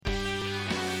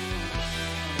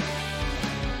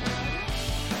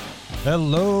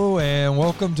Hello and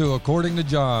welcome to According to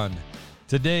John.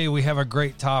 Today we have a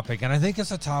great topic, and I think it's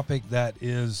a topic that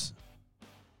is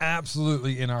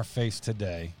absolutely in our face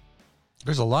today.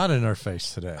 There's a lot in our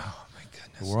face today. Oh my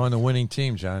goodness. We're on the winning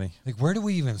team, Johnny. Like, where do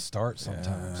we even start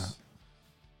sometimes?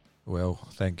 Well,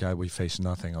 thank God we face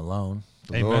nothing alone.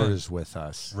 The Amen. Lord is with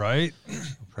us. Right?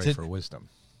 Pray for wisdom.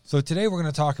 So today we're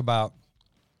going to talk about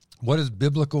what is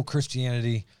biblical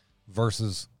Christianity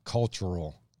versus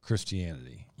cultural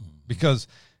Christianity. Because,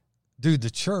 dude, the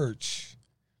church,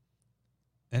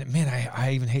 and man,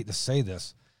 I even hate to say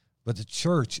this, but the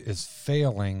church is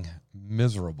failing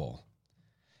miserable.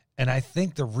 And I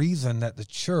think the reason that the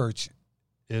church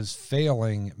is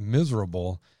failing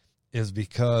miserable is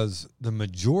because the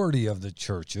majority of the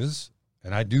churches,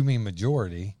 and I do mean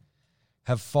majority,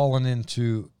 have fallen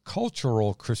into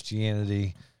cultural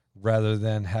Christianity rather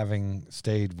than having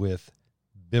stayed with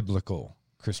biblical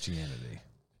Christianity.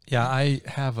 Yeah, I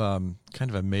have kind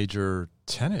of a major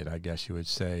tenet, I guess you would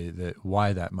say, that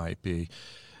why that might be.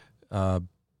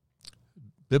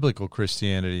 Biblical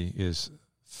Christianity is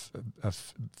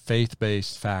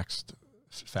faith-based facts,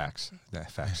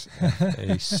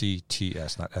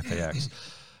 F-A-C-T-S, not F-A-X,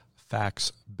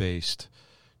 facts-based,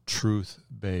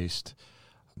 truth-based,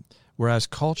 whereas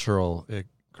cultural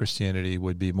Christianity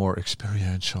would be more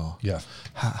experiential. Yeah.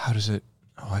 How does it,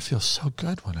 I feel so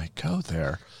good when I go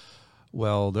there.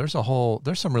 Well, there's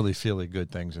some really feely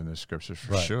good things in the scriptures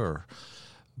for sure,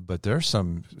 but there's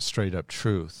some straight up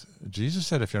truth. Jesus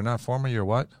said, if you're not for me, you're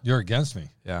what? You're against me.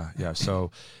 Yeah.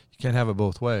 So you can't have it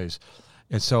both ways.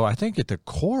 And so I think at the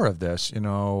core of this,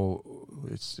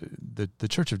 it's the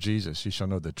Church of Jesus. You shall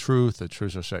know the truth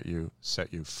shall set you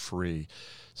free.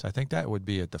 So I think that would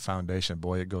be at the foundation.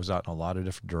 Boy, it goes out in a lot of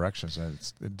different directions, and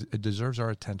it deserves our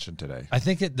attention today. I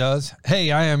think it does.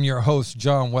 Hey, I am your host,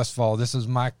 John Westfall. This is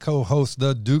my co-host,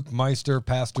 the Duke Meister,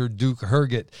 Pastor Duke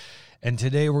Herget. And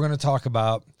today we're going to talk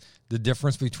about the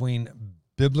difference between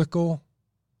biblical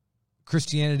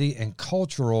Christianity and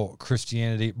cultural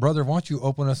Christianity. Brother, why don't you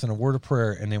open us in a word of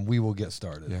prayer, and then we will get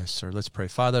started. Yes, sir. Let's pray.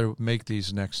 Father, make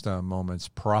these next moments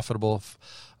profitable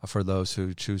for those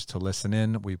who choose to listen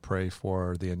in. We pray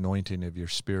for the anointing of your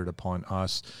Spirit upon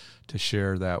us to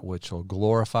share that which will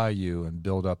glorify you and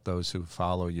build up those who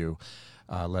follow you.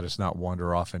 Let us not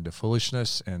wander off into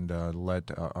foolishness, and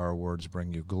let our words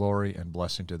bring you glory and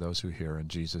blessing to those who hear. In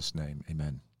Jesus' name,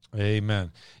 amen.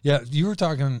 Amen. Yeah, you were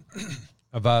talking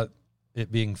about it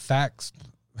being facts,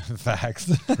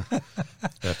 F-A-C-T-S.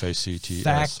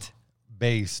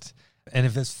 Fact-based. And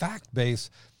if it's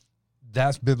fact-based,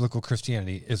 that's biblical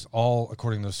Christianity, is all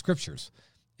according to the scriptures.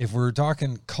 If we're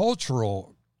talking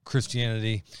cultural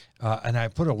Christianity, and I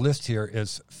put a list here,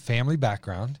 is family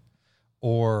background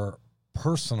or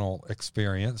personal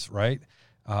experience, right?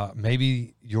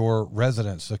 Maybe your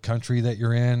residence, the country that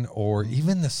you're in, or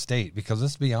even the state, because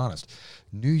let's be honest,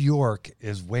 New York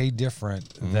is way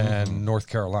different than North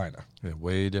Carolina. Yeah,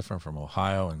 way different from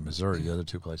Ohio and Missouri, the other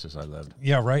two places I lived.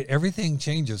 Yeah, right. Everything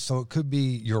changes. So it could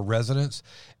be your residence.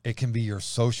 It can be your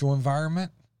social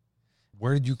environment.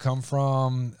 Where did you come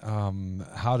from?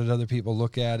 How did other people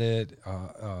look at it?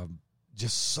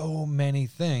 Just so many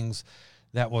things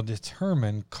that will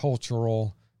determine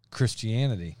cultural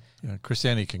Christianity. Yeah,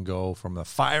 Christianity can go from the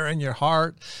fire in your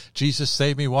heart, Jesus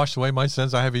saved me, washed away my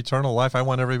sins, I have eternal life, I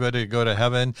want everybody to go to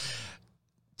heaven,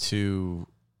 to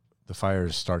the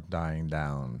fires start dying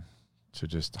down to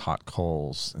just hot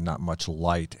coals and not much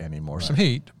light anymore. Right. Some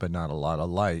heat, but not a lot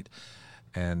of light.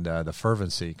 And the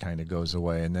fervency kind of goes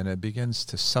away, and then it begins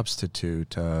to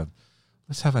substitute,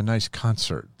 let's have a nice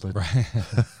concert. Right.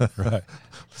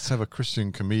 Let's have a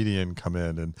Christian comedian come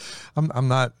in. And I'm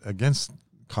not against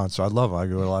concert. I love them. I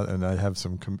go a lot, and I have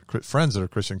some friends that are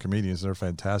Christian comedians. They're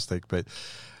fantastic. But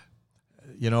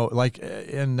like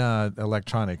in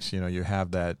electronics, you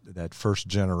have that first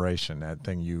generation, that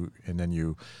thing and then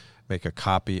you make a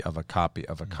copy of a copy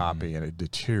of a copy, and it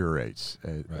deteriorates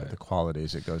the quality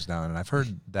as it goes down. And I've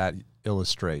heard that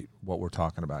illustrate what we're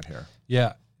talking about here.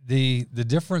 Yeah, the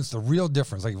difference, the real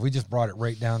difference, like if we just brought it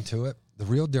right down to it, the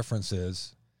real difference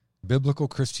is biblical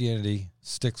Christianity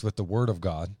sticks with the Word of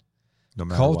God. No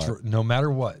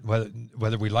matter what,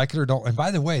 whether we like it or don't. And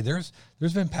by the way, there's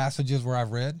been passages where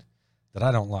I've read that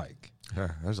I don't like.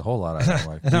 Yeah, there's a whole lot I don't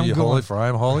like. Be ye holy, for I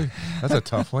am holy. That's a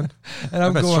tough one. And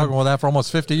I've been struggling with that for almost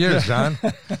 50 years, John.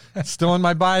 It's still in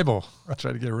my Bible. I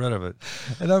try to get rid of it.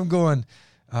 And I'm going,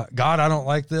 God, I don't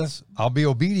like this. I'll be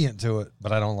obedient to it,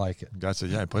 but I don't like it. God said,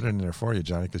 yeah, I put it in there for you,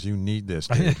 Johnny, because you need this,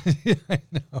 dude. I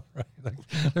know, right? Like,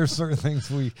 there's certain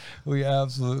things we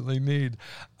absolutely need.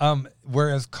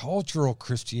 Whereas cultural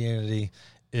Christianity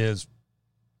is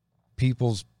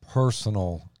people's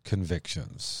personal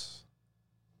convictions.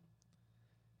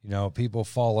 You know, people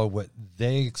follow what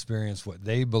they experience, what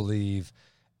they believe,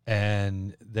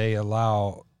 and they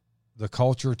allow the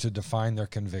culture to define their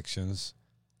convictions,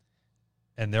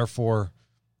 and therefore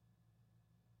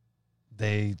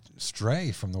they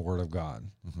stray from the Word of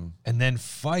God, and then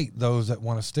fight those that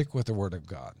want to stick with the Word of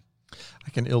God.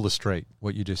 I can illustrate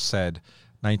what you just said.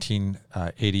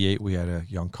 1988, we had a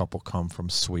young couple come from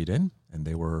Sweden, and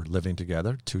they were living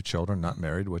together, 2 children, not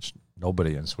married, which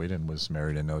nobody in Sweden was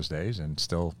married in those days, and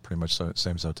still pretty much the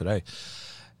same so today.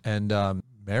 And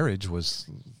marriage was,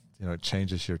 you know, it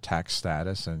changes your tax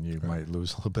status, and you might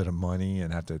lose a little bit of money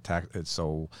and have to tax it.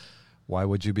 So why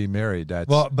would you be married?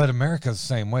 But America's the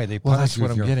same way. They punish that's you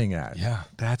what if I'm you're- getting at. Yeah.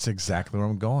 That's exactly where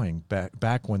I'm going.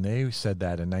 Back when they said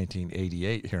that in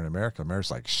 1988 here in America,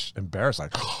 America's like embarrassed,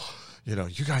 like, you know,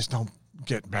 you guys don't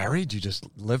get married. You just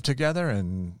live together.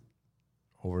 And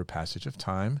over a passage of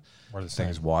time, We're the same.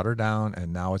 things water down,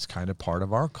 and now it's kind of part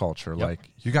of our culture. Like,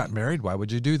 you got married, why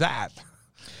would you do that?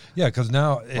 Yeah, because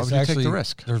now would it's you take actually the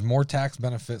risk? There's more tax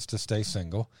benefits to stay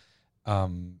single.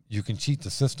 You can cheat the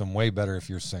system way better if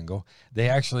you're single. They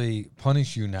actually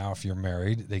punish you now if you're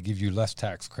married. They give you less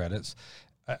tax credits.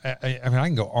 I mean, I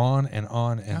can go on and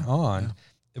on and on.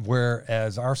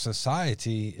 Whereas our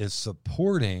society is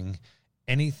supporting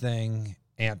anything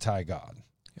anti-God.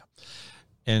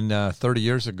 And 30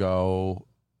 years ago,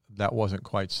 that wasn't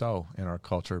quite so in our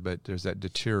culture, but there's that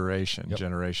deterioration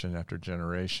generation after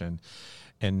generation.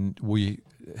 And we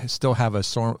still have a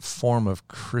form of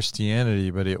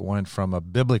Christianity, but it went from a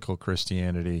biblical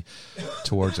Christianity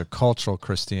towards a cultural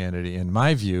Christianity. In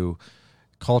my view,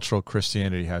 cultural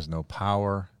Christianity has no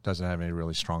power, doesn't have any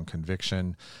really strong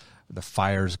conviction. The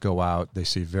fires go out. They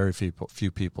see very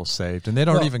few people saved, and they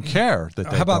don't even care that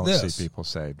they don't see people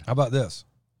saved. How about this?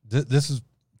 This is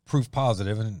proof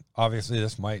positive, and obviously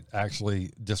this might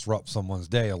actually disrupt someone's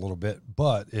day a little bit,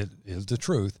 but it is the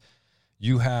truth.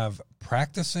 You have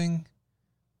practicing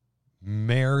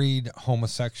married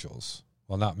homosexuals.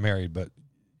 Well, not married, but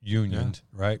unioned,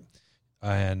 right?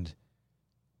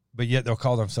 But yet they'll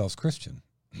call themselves Christian.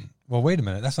 Well, wait a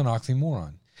minute. That's an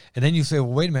oxymoron. And then you say,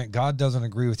 well, wait a minute. God doesn't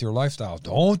agree with your lifestyle.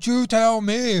 Don't you tell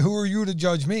me. Who are you to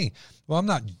judge me? Well, I'm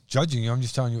not judging you. I'm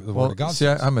just telling you what the Word of God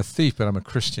says. I'm a thief, but I'm a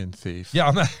Christian thief.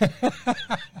 Yeah.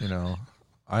 You know,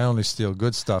 I only steal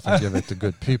good stuff and give it to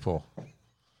good people.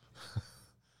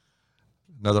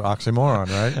 Another oxymoron,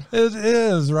 right? It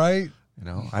is, right? You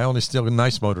know, I only steal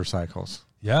nice motorcycles.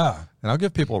 Yeah. And I'll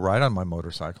give people a ride on my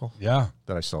motorcycle Yeah.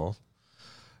 that I sold.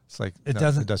 It's like, It it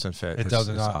doesn't fit. It does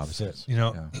not fit. You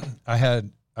know,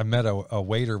 I met a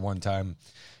waiter one time,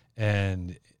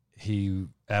 and he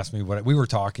asked me what we were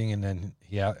talking, and then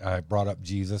I brought up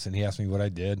Jesus, and he asked me what I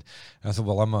did. And I said,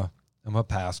 well, I'm a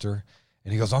pastor.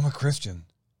 And he goes, I'm a Christian.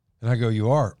 And I go,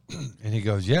 you are? And he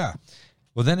goes, yeah.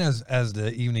 Well, then as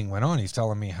the evening went on, he's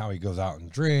telling me how he goes out and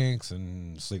drinks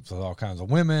and sleeps with all kinds of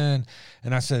women.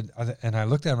 And I said, and I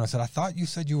looked at him and I said, I thought you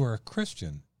said you were a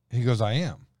Christian. And he goes, I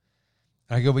am.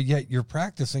 And I go, but yet you're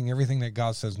practicing everything that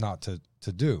God says not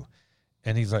to do.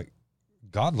 And he's like,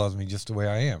 God loves me just the way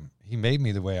I am. He made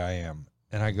me the way I am.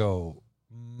 And I go,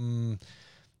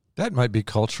 that might be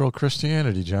cultural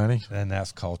Christianity, Johnny. And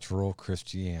that's cultural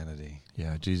Christianity.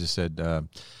 Yeah, Jesus said,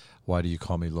 why do you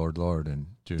call me Lord, Lord, and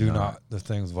do not the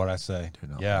things what I say. Do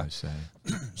not what I say.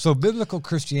 So biblical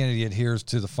Christianity adheres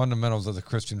to the fundamentals of the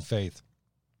Christian faith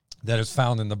that is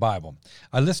found in the Bible.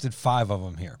 I listed 5 of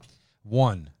them here.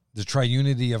 1, the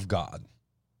triunity of God.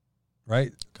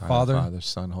 Right? God, Father,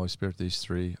 Son, Holy Spirit, these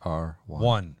 3 are one.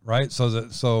 One, right?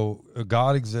 So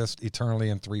God exists eternally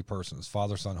in 3 persons,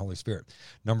 Father, Son, Holy Spirit.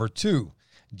 Number 2,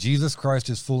 Jesus Christ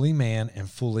is fully man and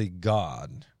fully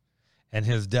God. And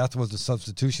his death was the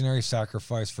substitutionary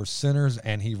sacrifice for sinners,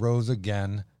 and he rose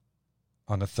again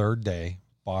on the 3rd day,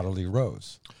 bodily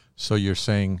rose. So you're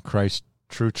saying Christ,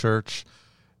 true church,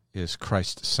 is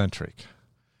Christ-centric.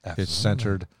 Absolutely. It's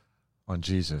centered on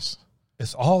Jesus.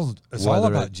 It's all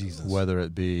about Jesus. Whether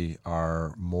it be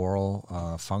our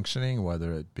moral functioning,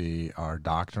 whether it be our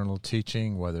doctrinal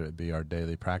teaching, whether it be our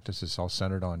daily practice, it's all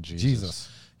centered on Jesus.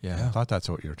 Yeah, I thought that's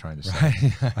what you were trying to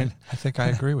say. Right. I think I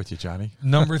agree with you, Johnny.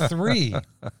 Number 3,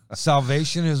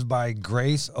 salvation is by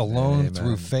grace alone, Amen.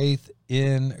 through faith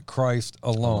in Christ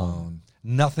alone.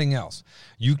 Nothing else.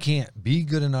 You can't be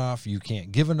good enough. You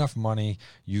can't give enough money.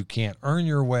 You can't earn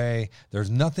your way.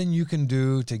 There's nothing you can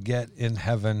do to get in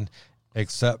heaven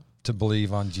except to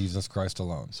believe on Jesus Christ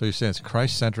alone. So you're saying it's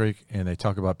Christ-centric, and they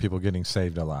talk about people getting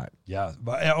saved a lot. Yeah.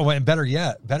 And better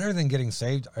yet, better than getting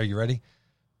saved, are you ready?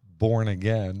 born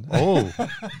again. Oh,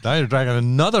 now you're dragging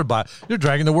another You're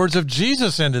dragging the words of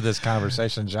Jesus into this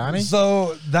conversation, Johnny.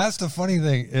 So that's the funny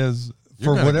thing is,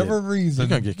 for whatever reason,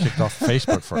 you're going to get kicked off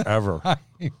Facebook forever.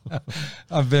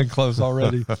 I've been close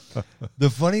already. The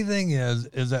funny thing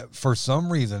is that for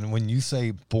some reason, when you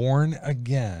say born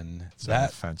again, it's an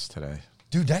offense today.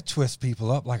 Dude, that twists people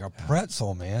up like a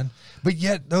pretzel, man. But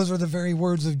yet, those are the very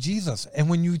words of Jesus. And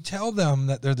when you tell them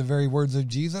that they're the very words of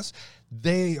Jesus,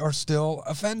 they are still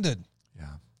offended.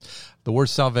 Yeah. The word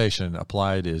salvation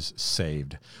applied is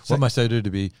saved. What must I do to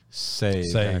be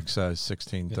saved? Acts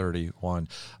 16:31.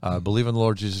 Believe in the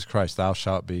Lord Jesus Christ, thou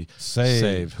shalt be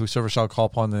saved. Whosoever shall call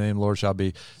upon the name of the Lord shall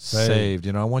be saved.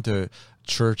 You know, I went to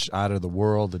church out of the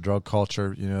world, the drug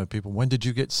culture, you know, people, when did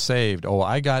you get saved? Oh,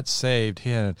 I got saved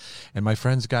here, and my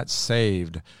friends got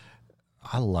saved.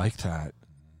 I like that.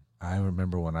 I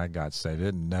remember when I got saved.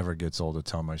 It never gets old to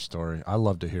tell my story. I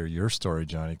love to hear your story,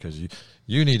 Johnny, because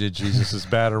you needed Jesus as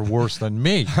bad or worse than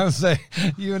me. I would say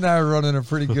you and I are running a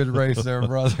pretty good race there,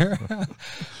 brother.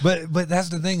 But that's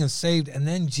the thing, is saved. And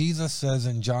then Jesus says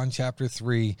in John chapter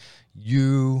 3,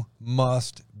 you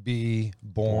must be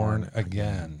born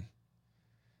again.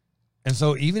 And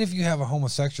so even if you have a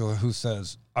homosexual who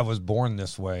says, I was born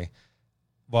this way,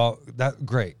 well, that's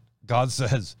great. God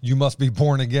says you must be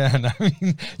born again. I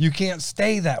mean, you can't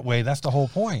stay that way. That's the whole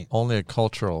point. Only a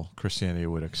cultural Christianity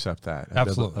would accept that.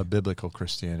 Absolutely. A biblical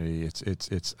Christianity,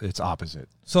 it's opposite.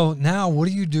 So now what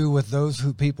do you do with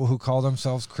those people who call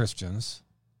themselves Christians?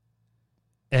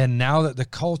 And now that the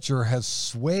culture has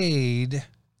swayed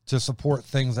to support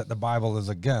things that the Bible is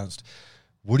against,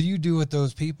 what do you do with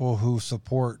those people who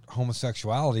support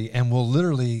homosexuality and will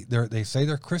literally, they say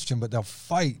they're Christian, but they'll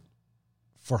fight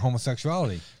for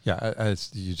homosexuality? Yeah,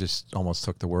 you just almost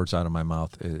took the words out of my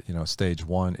mouth. You know, stage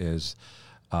one is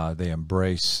they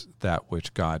embrace that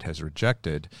which God has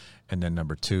rejected, and then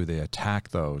number two, they attack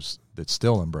those that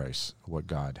still embrace what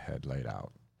God had laid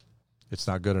out. It's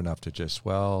not good enough to just,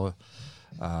 we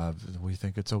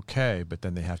think it's okay, but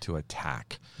then they have to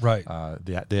attack. Right.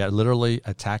 They are literally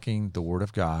attacking the Word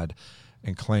of God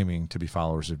and claiming to be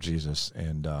followers of Jesus.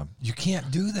 And you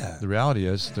can't do that. The reality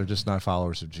is they're just not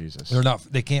followers of Jesus. They're not.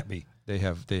 They can't be. They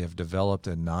have developed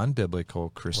a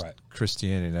non-biblical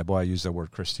Christianity. And boy, I use the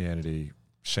word Christianity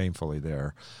shamefully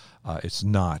there. It's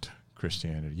not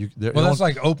Christianity. That's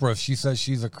like Oprah. She says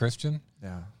she's a Christian.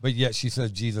 Yeah. But yet she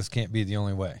says Jesus can't be the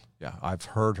only way. Yeah, I've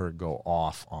heard her go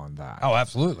off on that. Oh,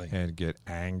 absolutely. And get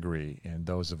angry. And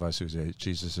those of us who say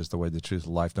Jesus is the way, the truth,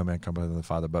 the life, no man cometh to the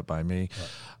Father but by me,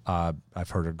 I've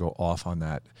heard her go off on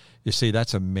that. You see,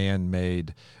 that's a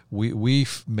man-made. We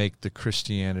make the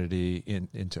Christianity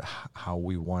into how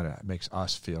we want it. It makes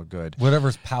us feel good.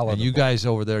 Whatever's palatable. And you guys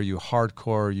over there, you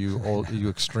hardcore, you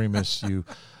extremists, you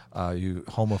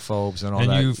homophobes and all that.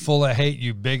 And you full of hate,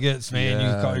 you bigots, man.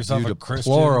 You call yourself a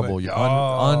Christian. Deplorable, you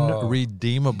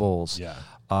unredeemables. Yeah.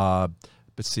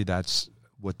 But see, that's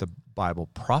what the Bible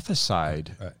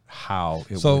prophesied how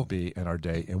it would be in our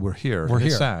day, and we're here. We're here.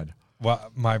 It's sad.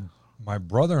 Well, my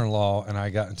brother-in-law and I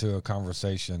got into a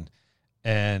conversation,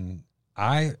 and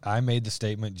I made the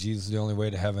statement, Jesus is the only way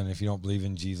to heaven. If you don't believe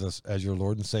in Jesus as your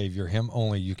Lord and Savior, him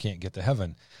only, you can't get to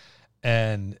heaven.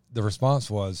 And the response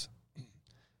was,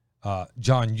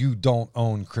 John, you don't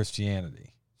own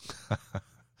Christianity.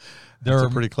 That's a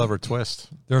pretty clever twist.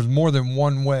 There's more than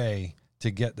one way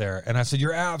to get there. And I said,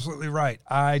 you're absolutely right.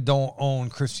 I don't own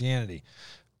Christianity,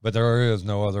 but there is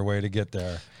no other way to get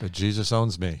there. But Jesus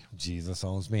owns me. Jesus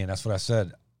owns me. And that's what I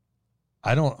said.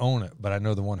 I don't own it, but I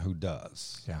know the one who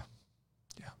does. Yeah.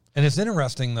 And it's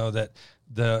interesting, though,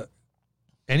 that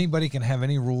anybody can have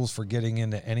any rules for getting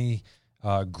into any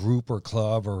group or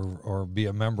club or be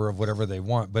a member of whatever they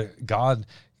want, but God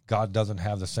doesn't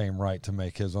have the same right to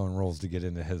make his own rules to get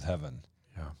into his heaven.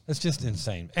 Yeah. It's just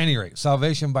insane. At any rate,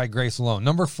 salvation by grace alone.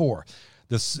 Number 4,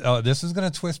 this is going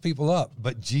to twist people up,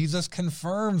 but Jesus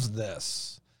confirms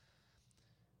this.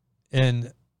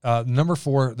 In number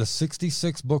 4, the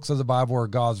 66 books of the Bible are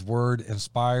God's word,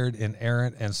 inspired,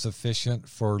 inerrant, and sufficient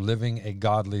for living a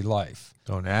godly life.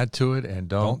 Don't add to it and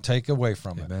don't take away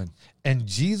from it. Amen. And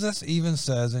Jesus even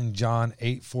says in John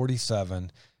 8:47,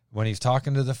 when he's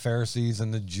talking to the Pharisees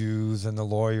and the Jews and the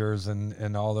lawyers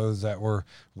and all those that were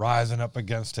rising up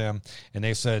against him, and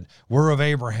they said, we're of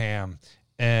Abraham.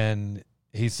 And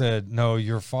he said, no,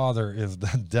 your father is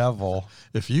the devil.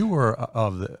 If you were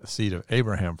of the seed of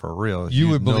Abraham for real, you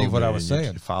would believe what I was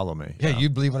saying. You'd follow me. Yeah,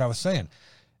 you'd believe what I was saying.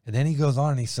 And then he goes on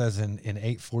and he says in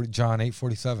John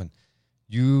 8:47,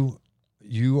 you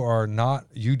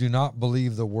do not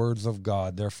believe the words of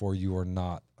God, therefore you are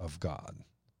not of God.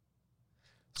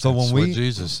 So That's when what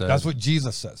Jesus said. that's what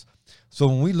Jesus says. So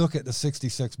when we look at the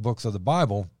 66 books of the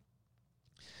Bible,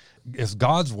 it's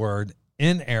God's word,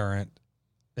 inerrant,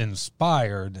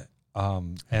 inspired,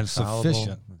 and Infallible.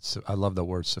 sufficient. I love the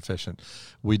word sufficient.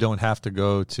 We don't have to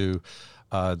go to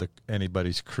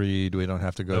anybody's creed. We don't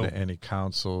have to go Nope. to any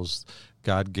councils.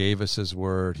 God gave us his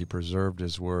word. He preserved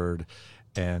his word,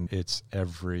 and it's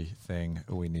everything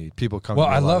we need. People come Well,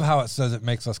 to me I a lot love how it says it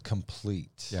makes us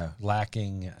complete, Yeah.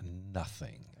 lacking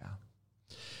nothing.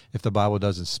 if the Bible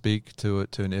doesn't speak to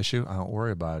an issue, I don't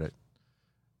worry about it.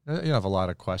 You have a lot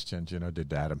of questions.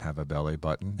 Did Adam have a belly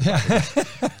button?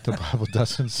 The Bible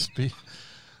doesn't speak.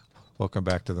 Welcome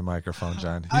back to the microphone,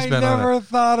 John. I never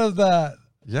thought of that.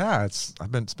 Yeah, it's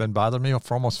been bothering me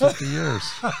for almost 50 years.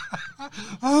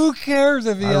 Who cares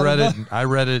if he I had read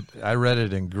a it. I read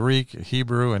it in Greek,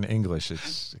 Hebrew, and English.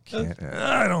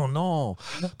 I don't know,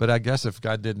 but I guess if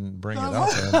God didn't bring it up,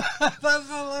 then That's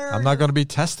hilarious. I'm not going to be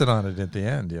tested on it at the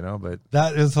end. But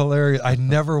That is hilarious. I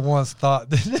never once thought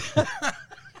that.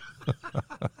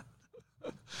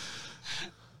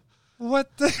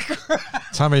 What the crap?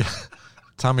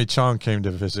 Tommy Chong came to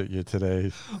visit you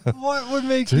today. What would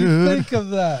make you Dude, think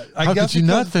of that? How could you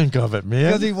not think of it, man?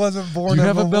 Because he wasn't born. Do you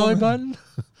of have a belly woman. button?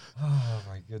 Oh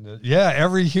my goodness! Yeah,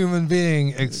 every human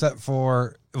being except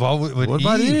for with What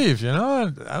about Eve? Eve?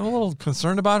 I'm a little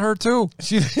concerned about her too.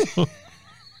 She,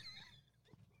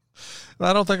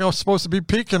 I don't think I was supposed to be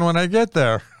peeking when I get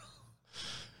there.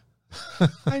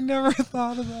 I never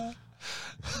thought of that.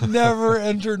 Never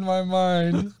entered my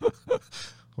mind.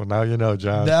 Well, now you know,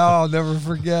 John. Now I'll never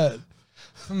forget.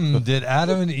 Did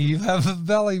Adam and Eve have a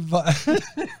belly button?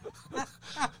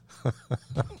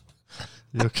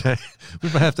 You okay? We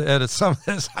might have to edit some of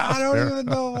this out. I don't there. even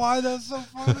know why that's so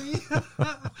funny.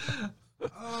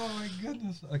 Oh my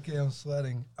goodness. Okay, I'm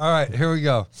sweating. All right, here we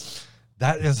go.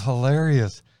 That is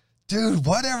hilarious. Dude,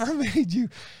 whatever made you...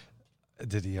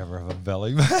 Did he ever have a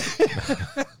belly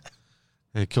button?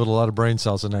 He killed a lot of brain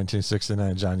cells in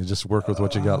 1969, John. You just work with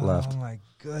what you got left. Oh my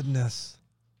goodness.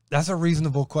 That's a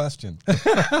reasonable question.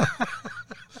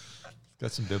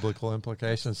 Got some biblical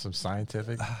implications, some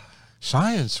scientific.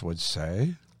 Science would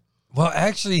say. Well,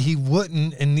 actually, he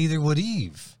wouldn't, and neither would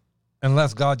Eve,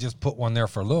 unless God just put one there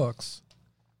for looks.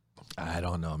 I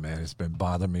don't know, man. It's been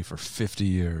bothering me for 50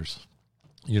 years.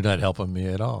 You're not helping me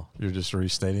at all. You're just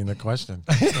restating the question.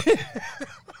 You're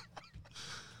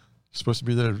supposed to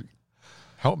be there to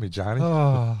help me, Johnny.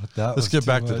 Oh, Let's get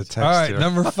back to the text All right, here.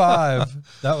 number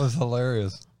 5. That was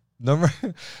hilarious. Number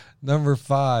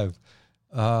 5.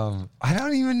 I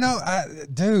don't even know,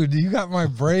 dude. You got my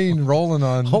brain rolling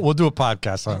on. Oh, we'll do a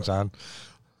podcast on it, John.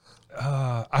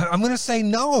 I'm going to say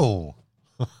no,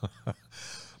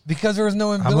 because there was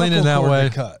no I'm umbilical leaning that cord way.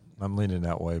 to cut. I'm leaning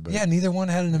that way, but Yeah, neither one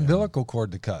had an umbilical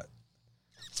cord to cut,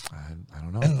 I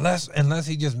don't know. unless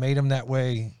he just made them that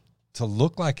way to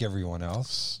look like everyone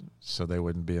else. So they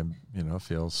wouldn't be,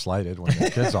 feel slighted when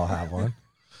the kids all have one.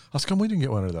 How come we didn't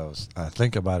get one of those?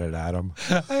 Think about it, Adam.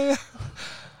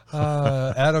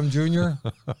 Adam Jr.,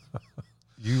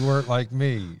 you weren't like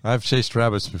me. I've chased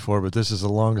rabbits before, but this is the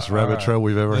longest rabbit right. trail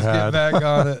we've ever Let's had. get back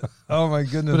on it. Oh my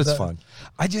goodness. But it's fun.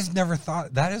 I just never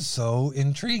thought that is so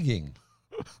intriguing.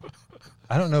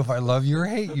 I don't know if I love you or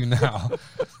hate you now.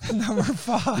 Number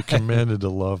 5. You're commanded to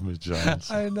love me, John.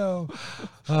 I know.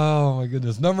 Oh my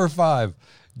goodness. Number 5.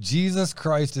 Jesus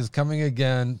Christ is coming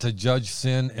again to judge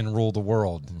sin and rule the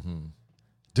world. Mm-hmm.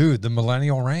 Dude, the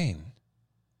millennial reign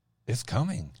is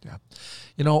coming. Yeah.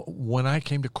 When I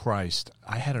came to Christ,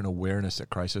 I had an awareness that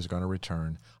Christ is going to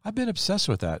return. I've been obsessed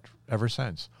with that ever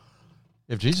since.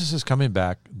 If Jesus is coming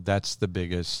back, that's the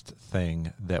biggest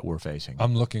thing that we're facing.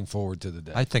 I'm looking forward to the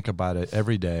day. I think about it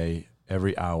every day,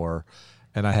 every hour,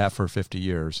 and I have for 50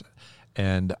 years.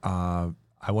 And I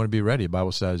want to be ready. The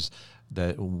Bible says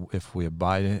that if we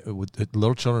abide in,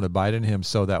 little children abide in him,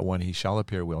 so that when he shall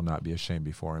appear, we'll not be ashamed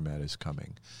before him at his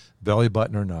coming. Belly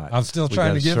button or not. I'm still we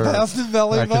trying to gotta get serve. past the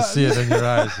belly I button. can see it in your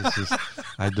eyes. It's just,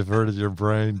 I diverted your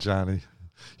brain, Johnny.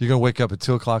 You're going to wake up at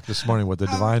 2 o'clock this morning with a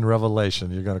divine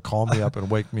revelation. You're going to call me up and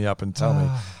wake me up and tell me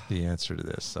the answer to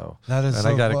this. So That is and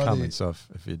so I got funny. it coming. So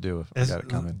if you do, I got it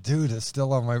coming. Dude, it's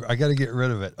still on my... I got to get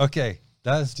rid of it. Okay.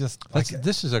 That is just...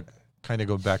 This is a kind of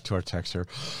go back to our text here.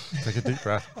 Take a deep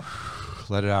breath.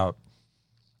 Let it out.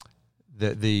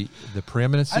 The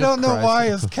preeminency I don't of know Christ. why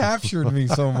it's captured me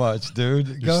so much, dude.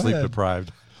 You're Go sleep ahead.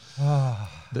 deprived.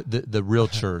 The real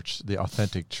church, the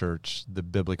authentic church, the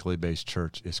biblically based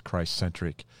church is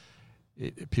Christ-centric.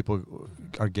 People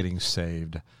are getting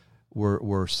saved.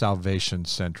 We're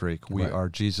salvation-centric. We Right. are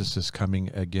Jesus is coming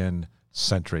again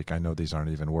centric. I know these aren't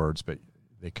even words, but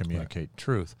They communicate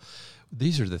truth.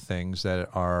 These are the things that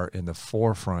are in the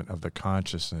forefront of the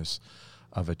consciousness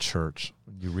of a church.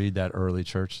 When you read that early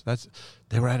church,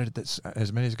 they were added,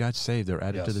 as many as got saved, they were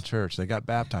added to the church. They got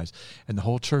baptized. And the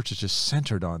whole church is just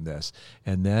centered on this.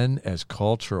 And then as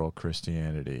cultural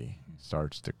Christianity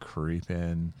starts to creep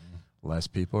in, less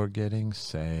people are getting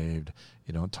saved.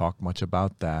 You don't talk much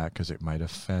about that because it might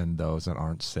offend those that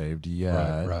aren't saved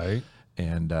yet. Right.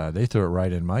 And they threw it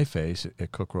right in my face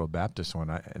at Cook Road Baptist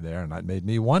and it made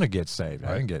me want to get saved.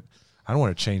 Right. I don't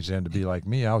want to change them to be like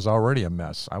me. I was already a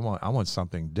mess. I want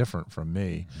something different from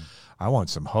me. I want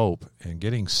some hope. And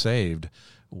getting saved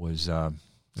is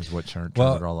what turned it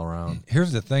all around.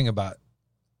 Here's the thing about,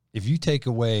 if you take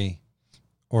away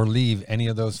or leave any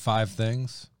of those 5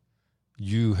 things,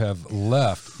 you have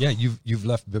left. Yeah, you've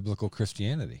left biblical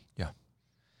Christianity. Yeah,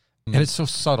 and it's so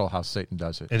subtle how Satan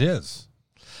does it. It is.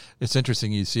 It's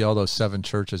interesting. You see all those 7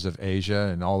 churches of Asia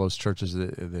and all those churches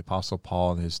that the Apostle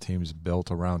Paul and his teams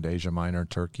built around Asia Minor,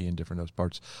 Turkey, and different those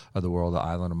parts of the world, the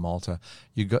island of Malta.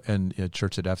 You go and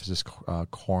church at Ephesus,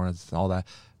 Corinth, all that.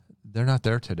 They're not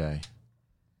there today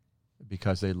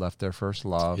because they left their first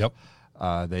love. Yep.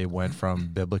 They went from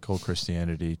biblical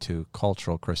Christianity to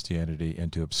cultural Christianity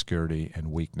into obscurity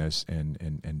and weakness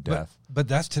and death. But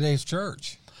that's today's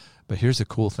church. But here's the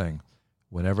cool thing.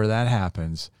 Whenever that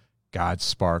happens, God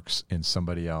sparks in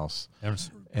somebody else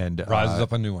and rises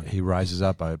up a new one. He rises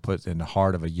up. I put in the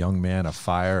heart of a young man a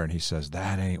fire, and he says,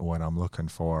 "That ain't what I'm looking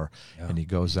for." Yeah. And he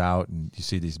goes out, and you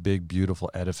see these big, beautiful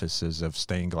edifices of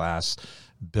stained glass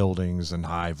buildings and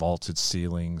high vaulted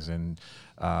ceilings and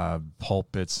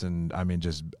pulpits, and I mean,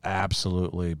 just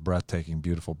absolutely breathtaking,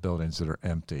 beautiful buildings that are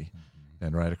empty. Mm-hmm.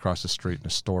 And right across the street in a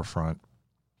storefront,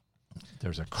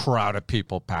 there's a crowd of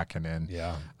people packing in,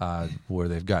 where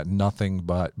they've got nothing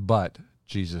but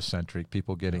Jesus-centric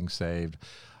people getting saved,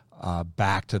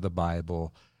 back to the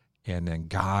Bible, and then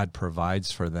God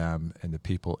provides for them, and the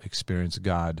people experience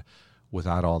God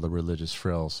without all the religious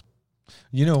frills.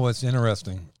 You know what's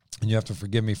interesting, and you have to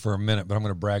forgive me for a minute, but I'm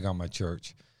going to brag on my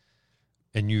church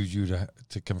and use you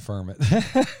to confirm it.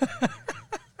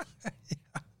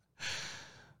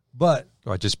 But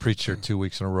I just preached here 2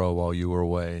 weeks in a row while you were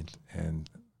away, and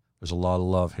there's a lot of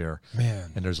love here.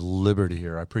 Man. And there's liberty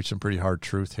here. I preached some pretty hard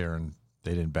truth here, and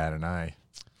they didn't bat an eye.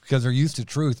 Because they're used to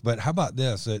truth. But how about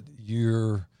this, that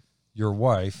your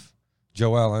wife,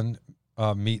 Joellen,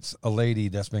 meets a lady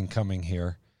that's been coming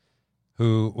here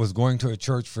who was going to a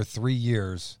church for 3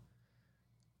 years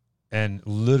and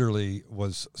literally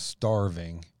was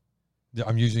starving.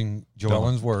 I'm using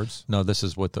Joellen's words. No,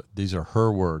 these are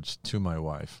her words to my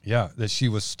wife. Yeah, that she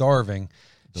was starving.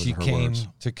 Those she came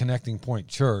to Connecting Point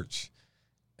Church,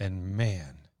 and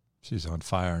man, she's on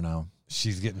fire now.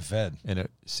 She's getting fed. And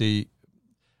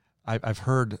I've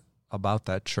heard about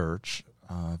that church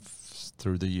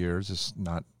through the years. It's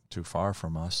not too far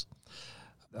from us.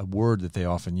 A word that they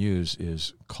often use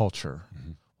is culture.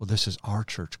 Mm-hmm. Well, this is our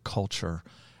church culture.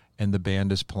 And the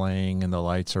band is playing, and the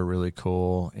lights are really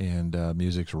cool, and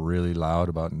music's really loud,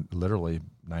 about literally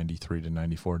 93 to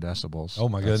 94 decibels. Oh,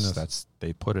 my goodness.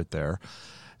 They put it there.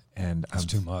 And that's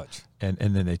too much. And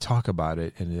then they talk about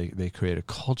it, and they create a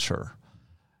culture.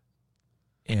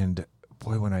 And,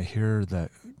 boy, when I hear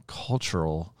that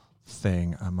cultural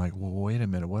thing, I'm like, well, wait a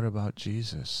minute, what about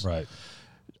Jesus? Right.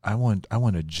 I want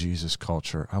a Jesus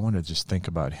culture. I want to just think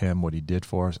about him, what he did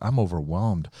for us. I'm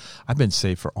overwhelmed. I've been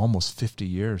saved for almost 50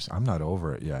 years. I'm not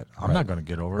over it yet. I'm not going to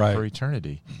get over it for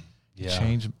eternity. Yeah.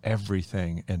 Change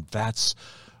everything, and that's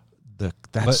the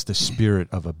spirit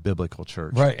of a biblical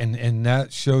church. Right, and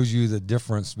that shows you the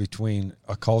difference between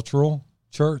a cultural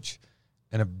church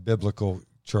and a biblical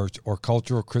church, or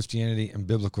cultural Christianity and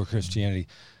biblical Christianity.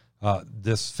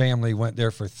 This family went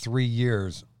there for 3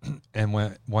 years and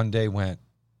one day went,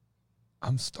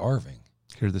 I'm starving.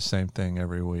 Hear the same thing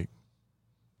every week.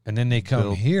 And then they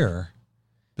come here.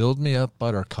 Build me up,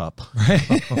 buttercup.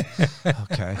 Right.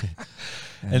 Okay.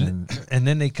 And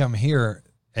then they come here,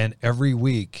 and every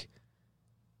week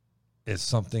is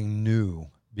something new,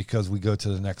 because we go to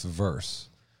the next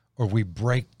verse, or we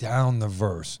break down the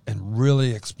verse and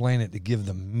really explain it to give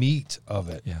the meat of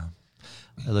it. Yeah.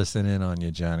 I listen in on you,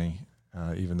 Johnny.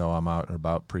 Even though I'm out and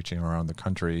about preaching around the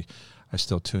country, I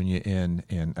still tune you in,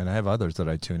 and I have others that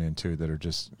I tune into that are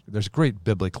there's great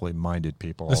biblically minded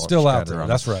people. They're still out there.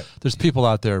 That's right. There's people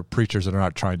out there, preachers that are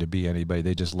not trying to be anybody.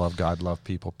 They just love God, love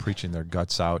people, preaching their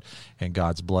guts out, and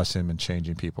God's blessing and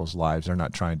changing people's lives. They're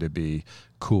not trying to be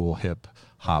cool hip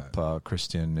hop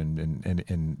Christian,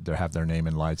 and they have their name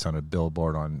in lights on a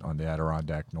billboard on the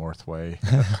Adirondack Northway.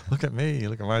 Look at me,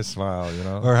 look at my smile, you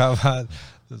know. Or how about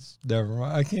this? Never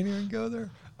mind. I can't even go there.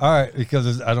 All right,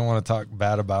 because I don't want to talk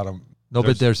bad about them. No,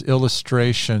 but there's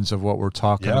illustrations of what we're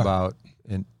talking about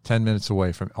in 10 minutes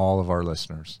away from all of our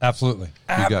listeners. Absolutely.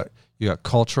 You got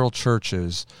cultural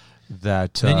churches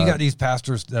that. Then you got these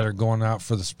pastors that are going out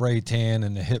for the spray tan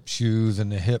and the hip shoes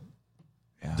and the hip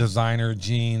designer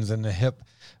jeans and the hip,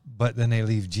 but then they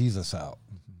leave Jesus out.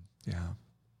 Yeah.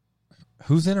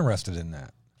 Who's interested in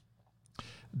that?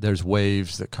 There's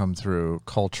waves that come through,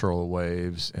 cultural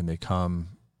waves, and they come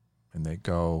and they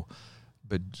go.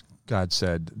 But God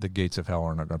said the gates of hell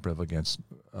are not going to prevail against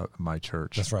my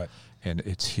church. That's right. And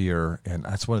it's here. And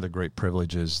that's one of the great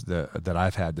privileges that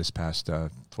I've had this past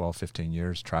 12, 15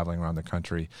 years traveling around the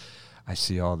country. I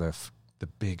see all the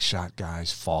big shot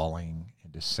guys falling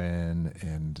into sin,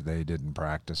 and they didn't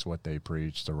practice what they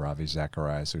preached. The Ravi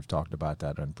Zacharias, we've talked about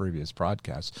that on previous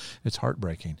podcasts. It's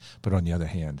heartbreaking. But on the other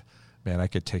hand, man, I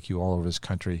could take you all over this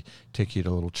country, take you to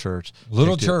a little church.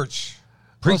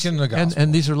 Preaching the gospel.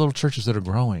 And these are little churches that are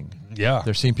growing. Yeah.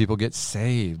 They're seeing people get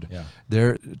saved. Yeah.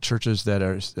 They're churches that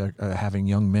are having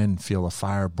young men feel a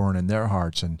fire burn in their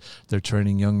hearts, and they're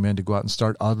training young men to go out and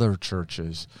start other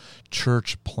churches.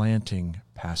 Church planting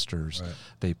pastors. Right.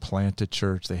 They plant a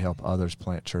church. They help others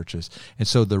plant churches. And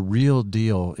so the real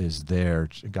deal is there.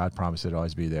 God promised it'd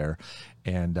always be there.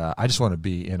 And I just want to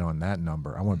be in on that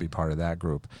number. I want to be part of that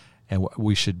group. And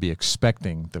we should be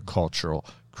expecting the cultural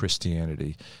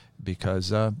Christianity, because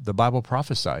the Bible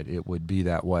prophesied it would be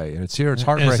that way. And it's here. It's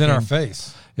heartbreaking. It's in our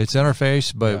face. It's in our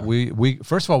face, but we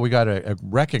first of all, we got to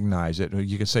recognize it.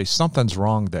 You can say something's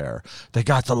wrong there. They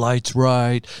got the lights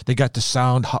right. They got the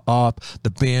sound up.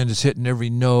 The band is hitting every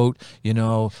note. You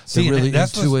know, they're really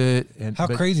into it. How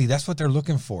crazy. That's what they're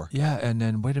looking for. Yeah, and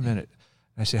then, wait a minute.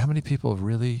 I say, how many people have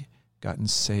really gotten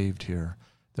saved here?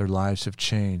 Their lives have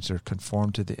changed. They're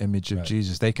conformed to the image of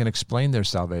Jesus. They can explain their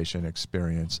salvation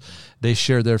experience. They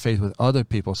share their faith with other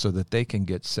people so that they can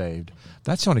get saved.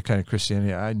 That's the only kind of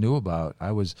Christianity I knew about.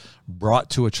 I was brought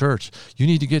to a church. You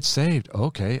need to get saved.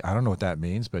 Okay, I don't know what that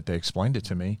means, but they explained it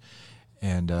to me,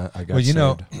 and I got saved. Well, you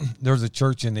know, there's a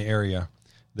church in the area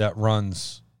that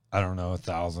runs, I don't know,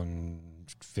 1,000,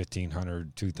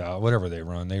 1,500, 2,000, whatever they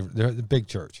run. They're a big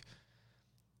church.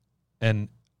 And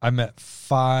I met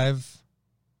 5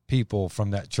 people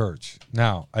from that church.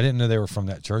 Now, I didn't know they were from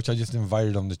that church. I just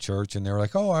invited them to church, and they were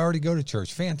like, "Oh, I already go to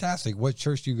church." Fantastic. What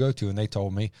church do you go to? And they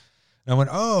told me. And I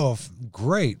went, "Oh,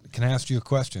 great. Can I ask you a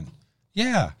question?"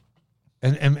 Yeah.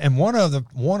 And one of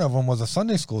them was a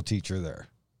Sunday school teacher there.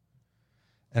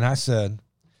 And I said,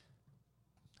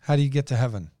 "How do you get to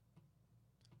heaven?"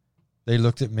 They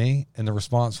looked at me, and the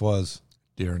response was,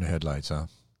 "Deer in the headlights, huh?"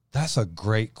 That's a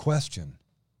great question.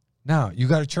 Now, you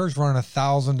got a church running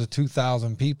 1,000 to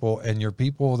 2,000 people, and your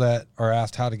people that are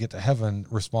asked how to get to heaven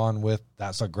respond with,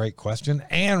 "That's a great question."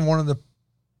 And one of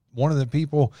the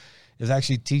people is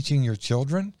actually teaching your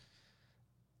children.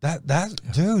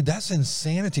 Dude, that's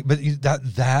insanity. But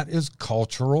that is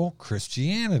cultural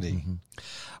Christianity. Mm-hmm.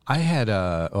 I had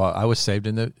I was saved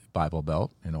in the Bible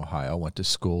Belt in Ohio. Went to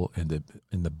school in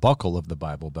the buckle of the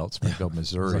Bible Belt, Springfield,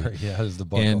 Missouri. Yeah, it's the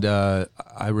buckle. And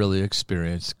I really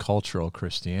experienced cultural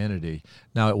Christianity.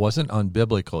 Now, it wasn't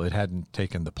unbiblical. It hadn't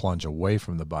taken the plunge away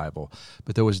from the Bible,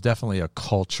 but there was definitely a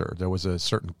culture. There was a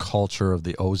certain culture of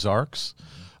the Ozarks.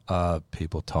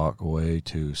 People talk way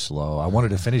too slow. I wanted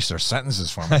to finish their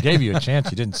sentences for them. I gave you a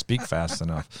chance. You didn't speak fast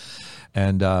enough.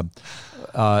 And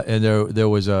there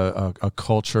was a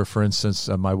culture, for instance,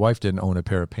 my wife didn't own a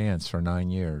pair of pants for 9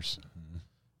 years. It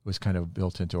was kind of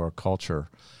built into our culture.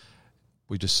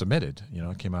 We just submitted,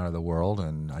 came out of the world,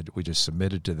 and we just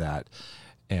submitted to that.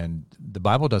 And the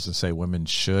Bible doesn't say women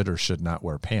should or should not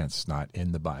wear pants. It's not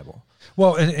in the Bible.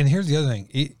 Well, and here's the other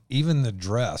thing. Even the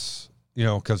dress,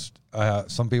 because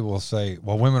some people will say,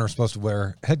 well, women are supposed to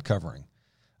wear head covering.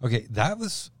 Okay, that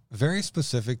was very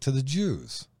specific to the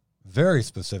Jews. Very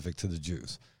specific to the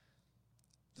Jews.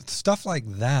 Stuff like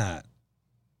that,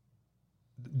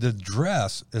 the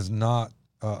dress is not,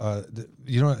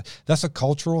 that's a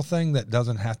cultural thing that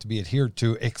doesn't have to be adhered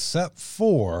to, except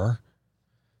for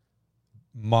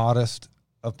modest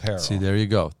apparel. See, there you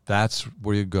go. That's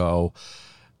where you go.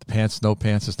 The pants, no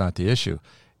pants is not the issue.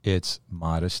 It's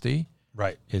modesty.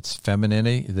 Right. It's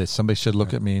femininity that somebody should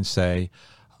look at me and say,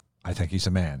 I think he's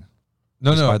a man.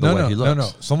 No.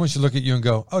 Someone should look at you and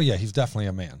go, oh, yeah, he's definitely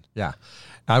a man. Yeah.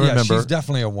 I remember she's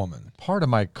definitely a woman. Part of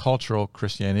my cultural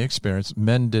Christianity experience,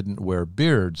 men didn't wear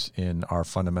beards in our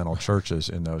fundamental churches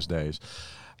in those days.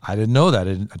 I didn't know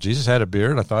that. Jesus had a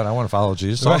beard. I thought, I want to follow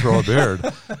Jesus, so I'll grow a beard.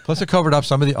 Plus, it covered up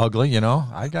some of the ugly, you know.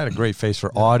 I got a great face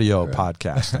for audio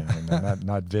podcasting and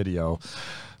not video.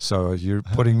 So you're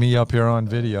putting me up here on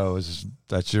video.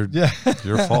 That's your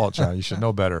fault, John. You should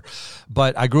know better.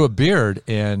 But I grew a beard,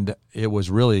 and it was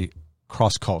really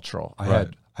cross-cultural. I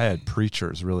had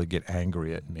preachers really get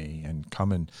angry at me and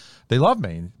come and they loved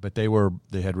me, but they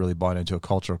had really bought into a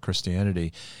culture of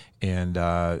Christianity, and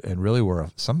really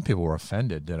some people were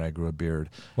offended that I grew a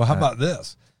beard. Well, how about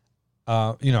this?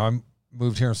 I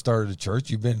moved here and started a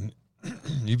church. You've been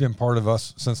part of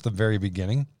us since the very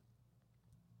beginning.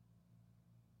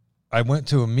 I went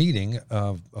to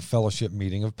a fellowship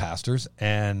meeting of pastors,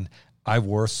 and I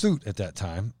wore a suit at that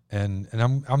time, and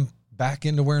I'm back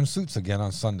into wearing suits again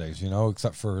on Sundays,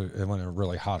 except for when they're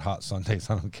really hot Sundays.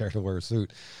 I don't care to wear a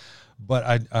suit, but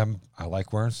I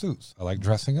like wearing suits. I like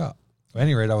dressing up. At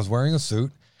any rate, I was wearing a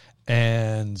suit,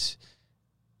 and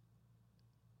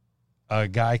a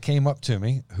guy came up to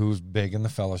me who's big in the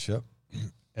fellowship,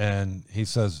 and he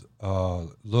says,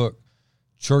 look,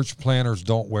 church planners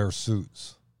don't wear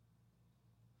suits.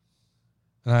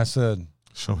 And I said,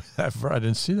 show me that verse. I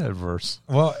didn't see that verse.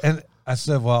 Well, and I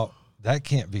said, well, that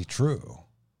can't be true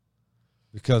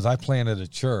because I planted a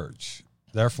church.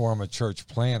 Therefore, I'm a church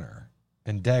planner.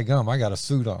 And daggum, I got a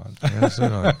suit on.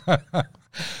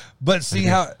 But see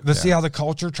how the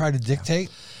culture tried to dictate?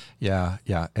 Yeah.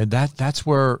 And that's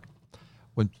where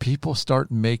when people start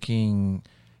making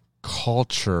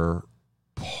culture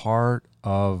part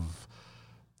of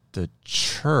the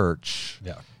church,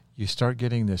 you start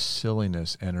getting this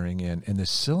silliness entering in, and the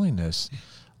silliness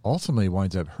ultimately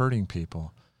winds up hurting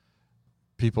people.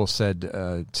 People said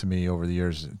to me over the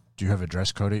years, do you have a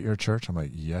dress code at your church? I'm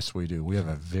like, yes, we do. We have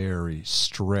a very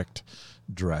strict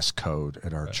dress code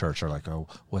at our church. They're like, oh,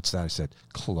 what's that? I said,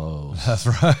 clothes. That's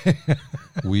right.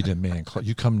 We demand clothes.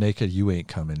 You come naked, you ain't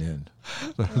coming in.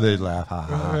 They laugh, ha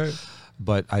ha. Right.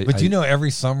 But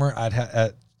every summer I'd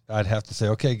have to say,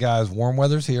 okay, guys, warm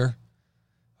weather's here.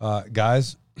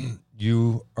 Guys,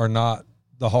 you are not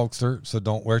the Hulkster, so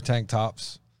don't wear tank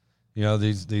tops.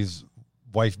 These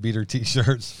wife beater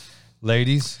T-shirts.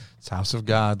 Ladies, it's House of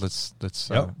God. Let's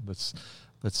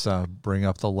bring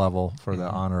up the level for the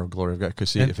honor of glory of God.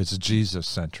 Because if it's Jesus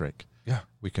centric,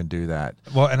 we can do that.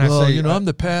 Well, and I'm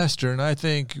the pastor, and I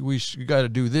think you got to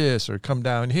do this or come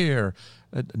down here.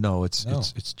 No, it's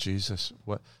Jesus.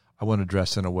 What I want to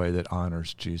dress in a way that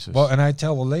honors Jesus. Well, and I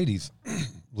tell the ladies,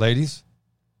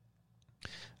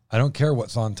 I don't care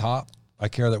what's on top. I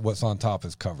care that what's on top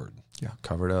is covered. Yeah,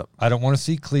 covered up. I don't want to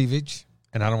see cleavage,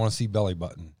 and I don't want to see belly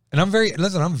button. And I'm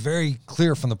very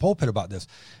clear from the pulpit about this.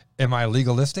 Am I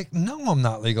legalistic? No, I'm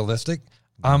not legalistic.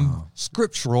 I'm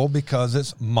scriptural because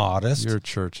it's modest. Your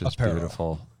church is apparel.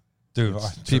 Beautiful. Dude,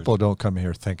 people don't come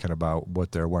here thinking about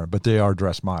what they're wearing, but they are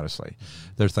dressed modestly.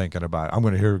 They're thinking about, I'm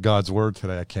going to hear God's word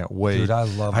today. I can't wait. Dude, I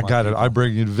love I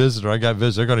bring you a visitor. I got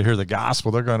visitors. They're going to hear the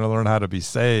gospel. They're going to learn how to be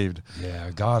saved.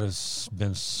 Yeah, God has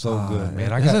been so good,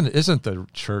 man. Isn't the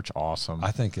church awesome?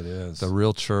 I think it is. The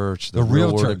real church, the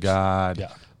real word of God.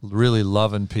 Yeah. Really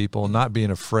loving people, not being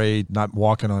afraid, not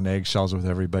walking on eggshells with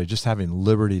everybody, just having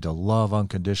liberty to love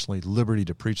unconditionally, liberty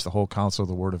to preach the whole counsel of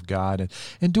the word of God,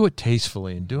 and do it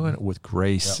tastefully and doing it with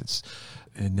grace.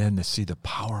 Yep. And then to see the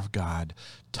power of God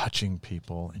touching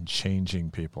people and changing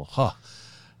people.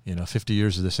 50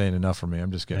 years of this ain't enough for me.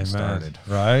 I'm just getting started.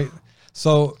 Right?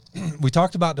 So we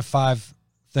talked about the 5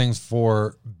 things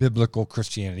for biblical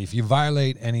Christianity. If you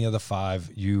violate any of the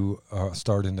 5, you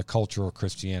start into cultural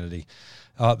Christianity.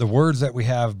 The words that we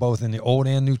have both in the Old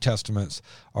and New Testaments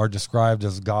are described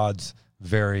as God's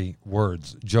very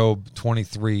words. Job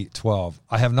 23:12.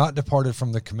 I have not departed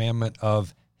from the commandment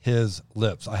of his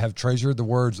lips. I have treasured the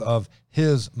words of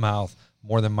his mouth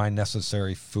more than my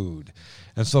necessary food.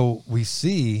 And so we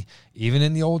see, even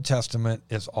in the Old Testament,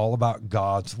 it's all about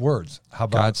God's words. How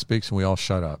about God speaks and we all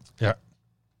shut up? Yeah.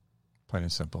 Plain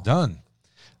and simple. Done.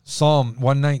 Psalm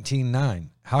 119:9.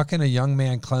 How can a young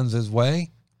man cleanse his way?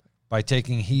 By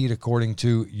taking heed according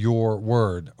to your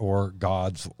word, or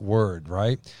God's word,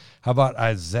 right? How about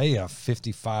Isaiah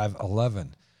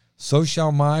 55:11? So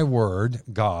shall my word,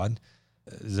 God,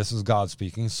 this is God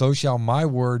speaking, so shall my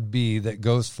word be that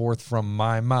goes forth from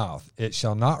my mouth. It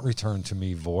shall not return to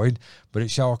me void, but it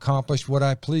shall accomplish what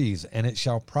I please, and it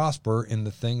shall prosper in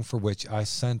the thing for which I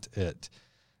sent it.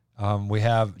 We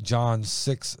have John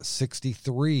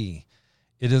 6:63.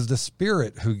 It is the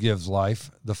Spirit who gives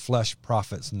life. The flesh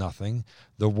profits nothing.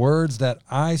 The words that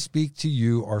I speak to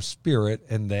you are spirit,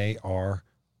 and they are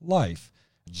life.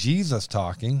 Jesus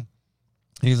talking,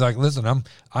 he's like, listen,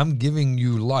 I'm giving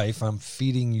you life. I'm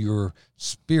feeding your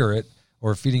spirit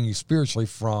or feeding you spiritually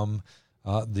from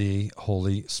the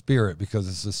Holy Spirit, because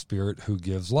it's the Spirit who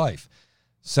gives life.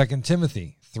 2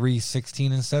 Timothy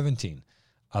 3:16 and 17.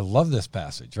 I love this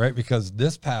passage, right? Because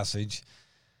this passage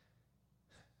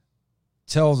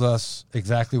tells us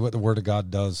exactly what the Word of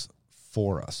God does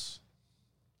for us.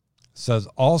 It says,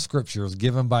 all Scripture is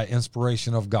given by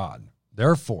inspiration of God.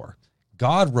 Therefore,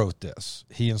 God wrote this.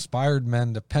 He inspired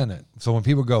men to pen it. So when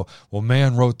people go, well,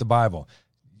 man wrote the Bible.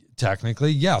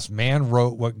 Technically, yes, man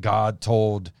wrote what God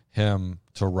told him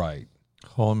to write.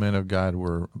 All men of God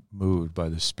were moved by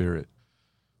the Spirit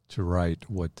to write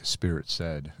what the Spirit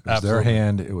said. It was their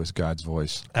hand, it was God's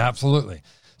voice. Absolutely.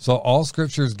 So all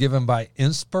Scripture is given by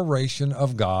inspiration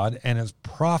of God and is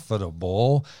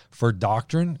profitable for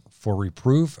doctrine, for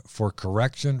reproof, for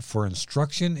correction, for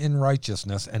instruction in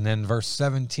righteousness. And then verse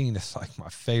 17 is like my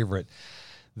favorite,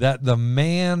 that the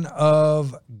man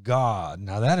of God.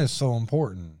 Now that is so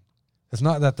important. It's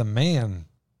not that the man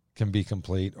can be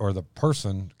complete or the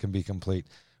person can be complete,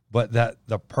 but that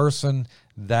the person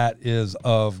that is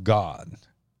of God.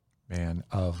 Man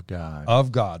of God.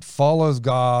 Of God, follows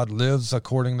God, lives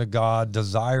according to God,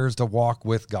 desires to walk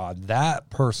with God. That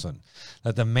person,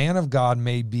 that the man of God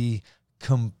may be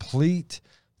complete,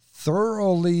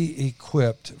 thoroughly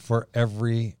equipped for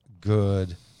every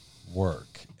good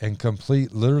work. And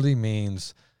complete literally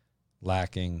means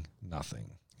lacking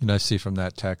nothing. You know, I see from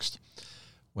that text,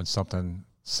 when something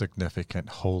significant,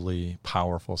 holy,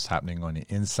 powerful is happening on the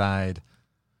inside,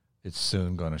 it's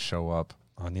soon going to show up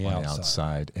on the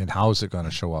outside. And how is it going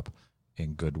to show up?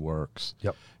 In good works.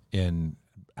 Yep. In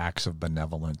acts of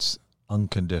benevolence,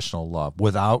 unconditional love,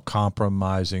 without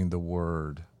compromising the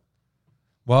word.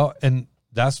 Well, and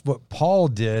that's what Paul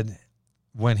did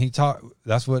when he taught.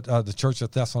 That's what the church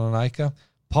of Thessalonica,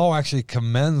 Paul actually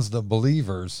commends the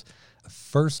believers.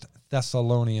 1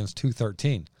 Thessalonians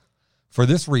 2:13. For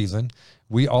this reason,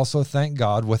 we also thank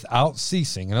God without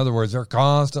ceasing. In other words, they're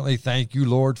constantly, thank you,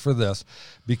 Lord, for this.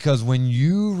 Because when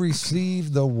you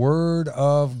received the word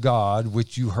of God,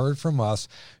 which you heard from us,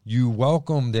 you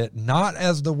welcomed it not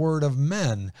as the word of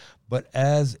men, but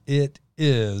as it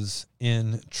is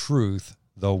in truth,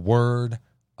 the word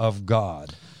of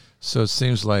God. So it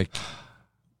seems like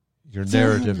your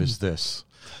narrative is this.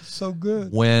 So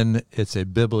good. When it's a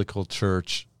biblical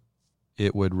church,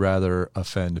 it would rather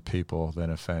offend people than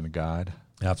offend God.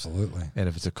 Absolutely. And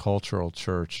if it's a cultural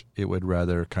church, it would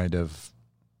rather kind of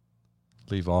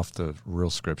leave off the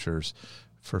real scriptures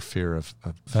for fear of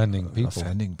offending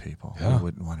people. Yeah. We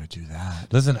wouldn't want to do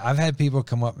that. Listen, I've had people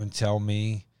come up and tell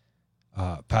me,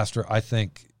 Pastor, I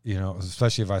think,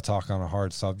 especially if I talk on a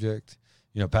hard subject,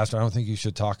 Pastor, I don't think you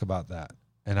should talk about that.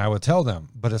 And I would tell them,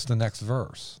 but it's the next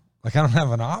verse. Like, I don't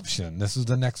have an option. This is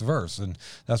the next verse. And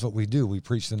that's what we do. We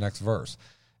preach the next verse.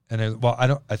 And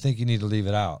I think you need to leave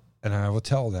it out. And I will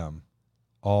tell them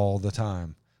all the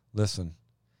time, listen,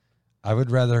 I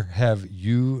would rather have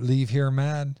you leave here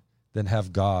mad than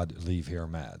have God leave here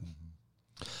mad.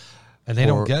 And they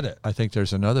don't get it. I think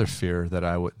there's another fear that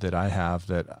I have,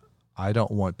 that I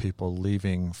don't want people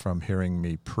leaving from hearing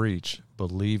me preach,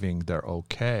 believing they're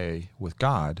okay with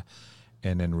God.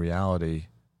 And in reality,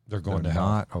 they're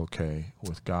not okay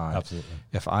with God. Absolutely.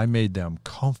 If I made them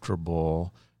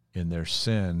comfortable in their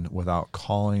sin without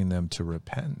calling them to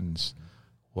repentance,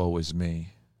 woe is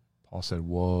me. Paul said,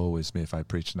 woe is me if I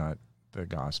preach not the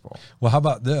gospel. Well, how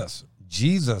about this?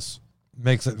 Jesus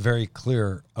makes it very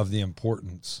clear of the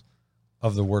importance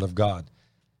of the word of God.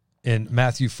 In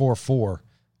Matthew 4:4,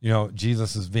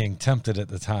 Jesus is being tempted at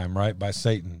the time, right, by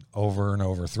Satan over and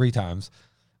over 3 times.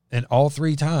 And all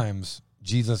 3 times,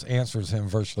 Jesus answers him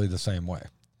virtually the same way. It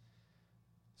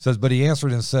says, but he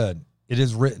answered and said, it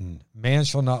is written, man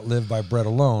shall not live by bread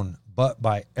alone, but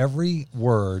by every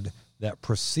word that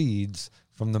proceeds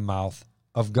from the mouth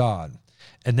of God.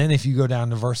 And then if you go down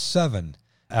to verse 7,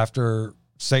 after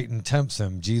Satan tempts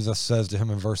him, Jesus says to him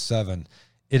in verse 7,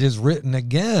 it is written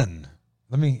again.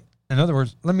 Let me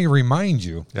remind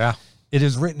you. Yeah. It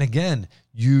is written again,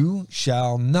 you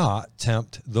shall not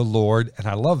tempt the Lord. And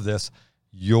I love this,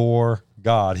 your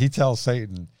God. He tells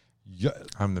Satan,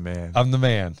 I'm the man. I'm the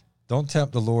man. Don't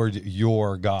tempt the Lord,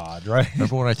 your God, right?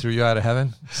 Remember when I threw you out of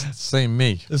heaven? Same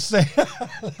me.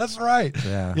 That's right.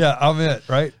 Yeah, I'm it,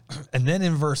 right? And then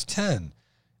in verse 10,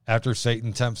 after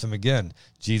Satan tempts him again,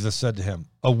 Jesus said to him,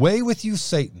 away with you,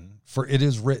 Satan, for it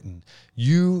is written,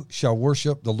 you shall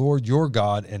worship the Lord your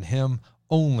God, and him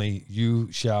only you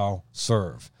shall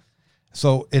serve.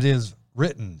 So it is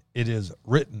written, it is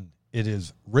written, it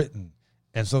is written.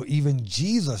 And so even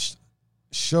Jesus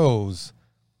shows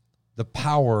the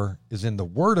power is in the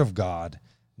word of God,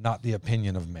 not the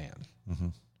opinion of man. Mm-hmm.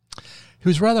 He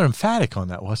was rather emphatic on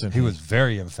that, wasn't he? He was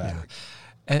very emphatic.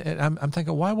 Yeah. And I'm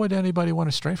thinking, why would anybody want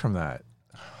to stray from that?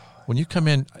 When you come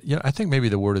in, I think maybe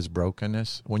the word is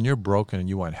brokenness. When you're broken and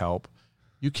you want help,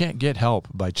 you can't get help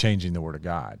by changing the Word of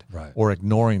God, right, or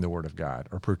ignoring the Word of God,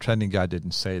 or pretending God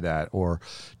didn't say that, or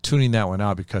tuning that one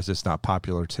out because it's not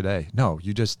popular today. No,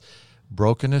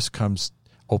 brokenness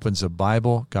opens the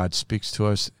Bible. God speaks to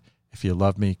us. If you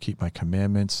love me, keep my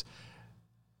commandments.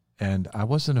 And I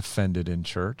wasn't offended in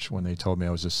church when they told me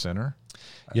I was a sinner.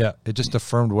 Yeah. It just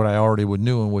affirmed what I already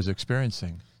knew and was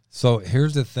experiencing. So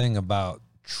here's the thing about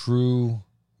true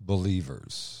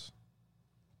believers.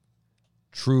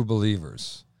 True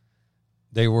believers,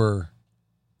 they were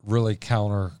really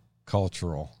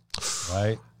countercultural,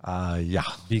 right? Yeah.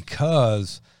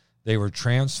 Because they were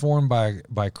transformed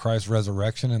by Christ's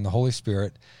resurrection and the Holy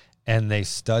Spirit, and they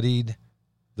studied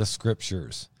the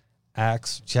Scriptures.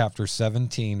 Acts chapter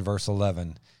 17, verse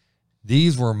 11.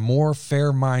 These were more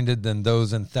fair-minded than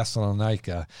those in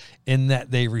Thessalonica, in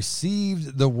that they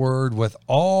received the word with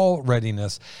all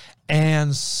readiness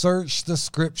and searched the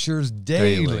Scriptures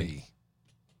daily.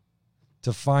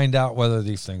 To find out whether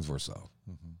these things were so.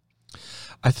 Mm-hmm.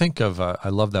 I think of, I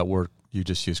love that word you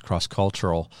just used,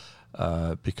 cross-cultural,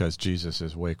 because Jesus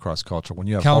is way cross-cultural. When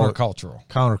you have countercultural.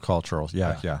 Countercultural,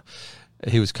 yeah.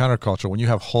 He was countercultural. When you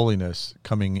have holiness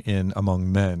coming in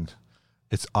among men,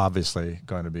 it's obviously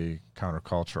going to be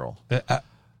countercultural.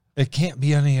 It can't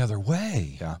be any other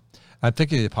way. Yeah. I'm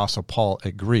thinking of the Apostle Paul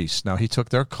at Greece. Now, he took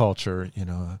their culture,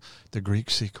 the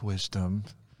Greeks seek wisdom,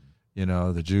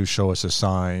 the Jews show us a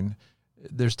sign.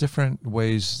 There's different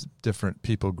ways different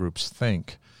people groups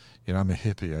think. I'm a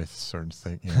hippie. I certain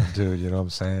think, dude, you know what I'm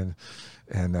saying?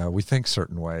 And we think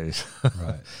certain ways.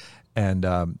 Right.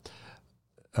 And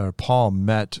Paul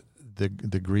met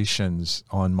the Grecians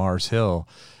on Mars Hill.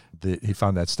 He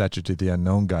found that statue to the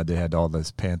unknown God. They had all this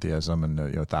pantheism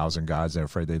and 1,000 gods. They're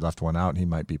afraid they left one out, and he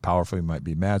might be powerful, he might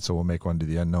be mad, so we'll make one to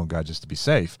the unknown God just to be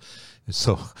safe. And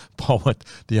so Paul went,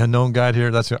 the unknown God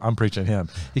here, I'm preaching him.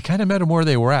 He kind of met them where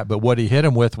they were at, but what he hit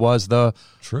them with was the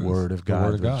truth. Word of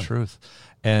God, the truth.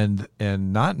 And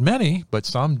not many, but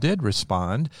some did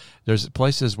respond. There's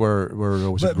places where there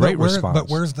was a great response. But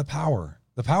where's the power?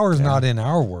 The power is not in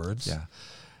our words.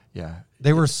 Yeah.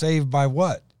 They were saved by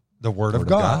what? The Word of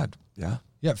God.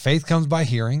 Yeah. Faith comes by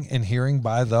hearing, and hearing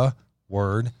by the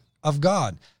Word of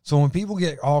God. So when people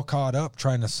get all caught up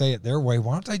trying to say it their way,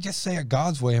 why don't they just say it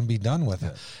God's way and be done with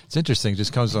it? It's interesting. It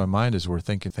just comes to my mind as we're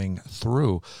thinking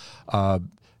through.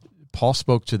 Paul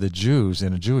spoke to the Jews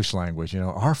in a Jewish language.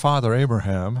 Our father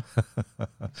Abraham.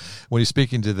 When he's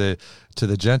speaking to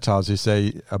the Gentiles, he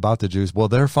say about the Jews, well,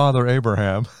 their father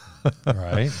Abraham.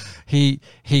 Right.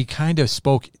 He kind of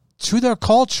spoke to their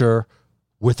culture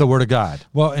with the Word of God.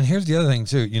 Well, and here's the other thing,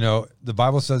 too. The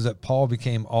Bible says that Paul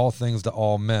became all things to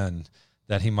all men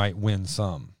that he might win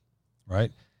some,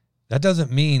 right? That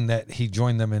doesn't mean that he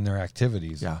joined them in their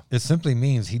activities. Yeah. It simply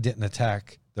means he didn't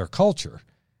attack their culture.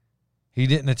 He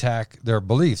didn't attack their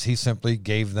beliefs. He simply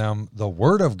gave them the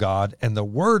Word of God, and the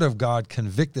Word of God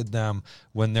convicted them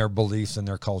when their beliefs and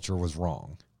their culture was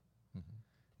wrong. Mm-hmm.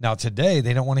 Now, today,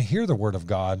 they don't want to hear the Word of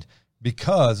God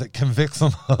because it convicts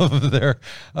them of their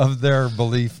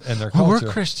belief and their culture. Well,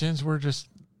 we're Christians. We're just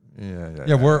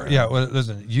Well,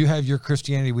 listen, you have your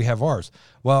Christianity, we have ours.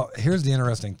 Well, here's the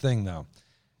interesting thing, though.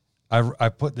 I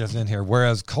put this in here.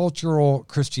 Whereas cultural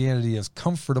Christianity is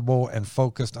comfortable and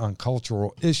focused on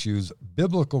cultural issues,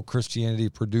 biblical Christianity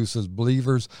produces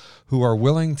believers who are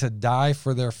willing to die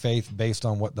for their faith based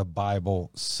on what the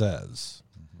Bible says.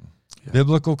 Mm-hmm. Yeah.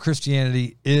 Biblical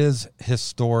Christianity is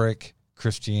historic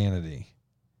Christianity.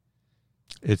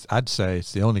 I'd say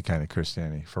it's the only kind of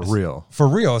Christianity for real. For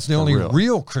real, it's the only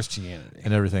real Christianity,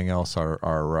 and everything else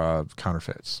are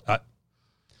counterfeits.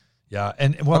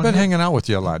 And I've been hanging out with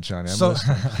you a lot, Johnny. So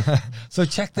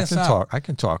check this out. I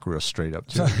can talk real straight up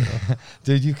too.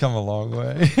 Dude, you come a long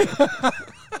way.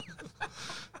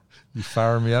 You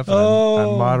fire me up, and I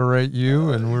moderate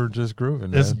you, and we're just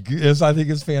grooving. I think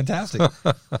it's fantastic.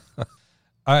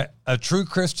 A true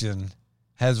Christian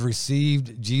has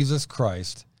received Jesus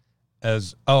Christ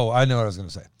as, I know what I was going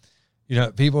to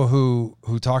say. People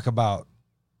who talk about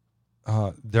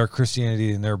their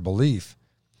Christianity and their belief,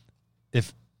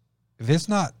 if it's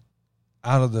not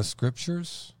out of the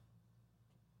Scriptures,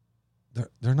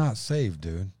 they're not saved,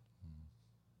 dude.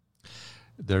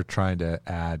 They're trying to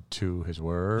add to His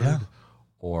Word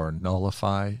or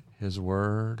nullify His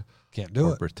Word. Can't do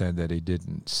it. Or pretend that He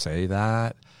didn't say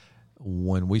that.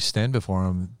 When we stand before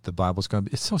Him, the Bible's going to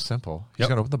be, it's so simple. He's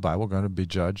going to open the Bible, going to be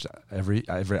judged every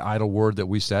idle word that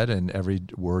we said and every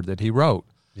word that He wrote.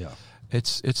 Yeah.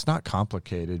 It's not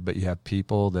complicated, but you have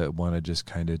people that want to just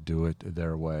kind of do it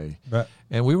their way. But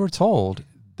And we were told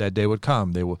that day would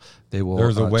come. They will.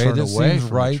 there's a way turn that away seems from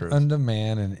the right truth. unto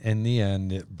man, and in the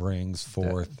end it brings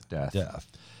forth Death. death.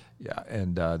 Yeah,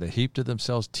 and they heap to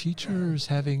themselves teachers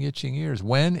having itching ears.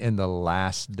 When? In the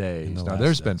last days. the Now, last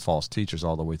there's been days. false teachers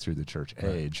all the way through the church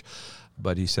age,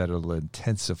 but he said it'll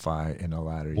intensify in the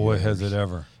latter Boy, years. has it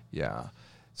ever. Yeah.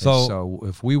 So- So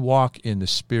if we walk in the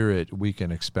Spirit, we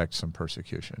can expect some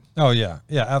persecution. Oh yeah,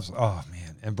 yeah, absolutely. Oh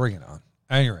man, and bring it on.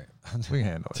 Anyway, We can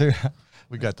handle it. Dude,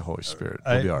 We got the Holy Spirit.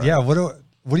 We'll be all right. yeah. What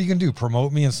are you gonna do?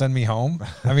 Promote me and send me home?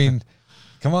 I mean,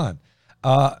 come on.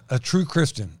 A true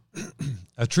Christian,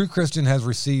 a true Christian has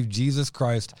received Jesus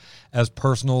Christ as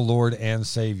personal Lord and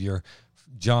Savior.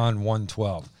 John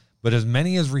 1:12. But as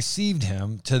many as received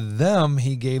him, to them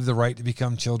he gave the right to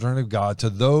become children of God, to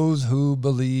those who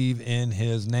believe in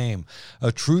his name.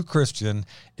 A true Christian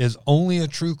is only a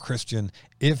true Christian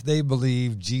if they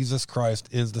believe Jesus Christ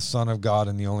is the Son of God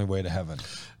and the only way to heaven.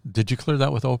 Did you clear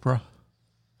that with Oprah?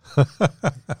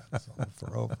 For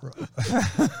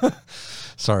Oprah.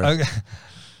 Sorry. Okay.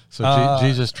 So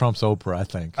Jesus trumps Oprah, I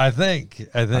think. I think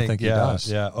he yeah,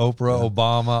 does. yeah. Oprah,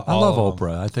 Obama. I all love of them.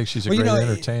 Oprah. I think she's a Well, you great know,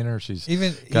 entertainer. She's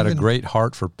even got a great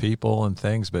heart for people and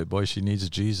things, but boy, she needs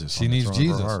Jesus. She on the needs throne of her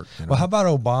Jesus. heart, you know? Well, how about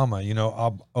Obama? You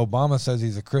know, Obama says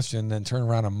he's a Christian, then turned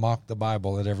around and mocked the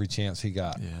Bible at every chance he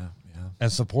got, Yeah. and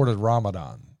supported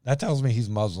Ramadan. That tells me he's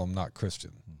Muslim, not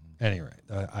Christian. Anyway,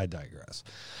 I digress.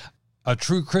 A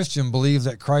true Christian believes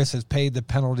that Christ has paid the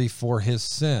penalty for his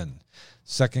sin.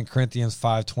 2 Corinthians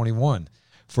 5:21.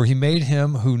 For he made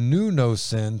him who knew no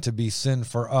sin to be sin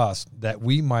for us, that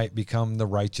we might become the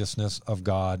righteousness of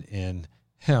God in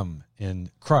him, in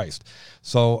Christ.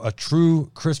 So a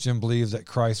true Christian believes that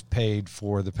Christ paid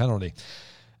for the penalty.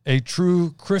 A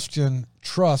true Christian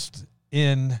trusts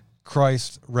in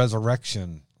Christ's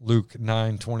resurrection. Luke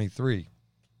 9:23.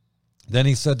 Then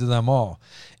he said to them all,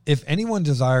 if anyone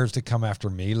desires to come after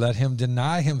me, let him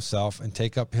deny himself and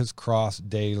take up his cross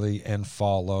daily and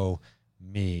follow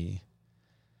me.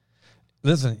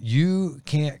 Listen, you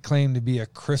can't claim to be a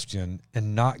Christian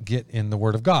and not get in the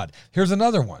Word of God. Here's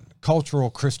another one, cultural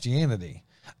Christianity.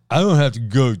 I don't have to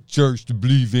go to church to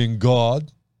believe in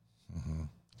God.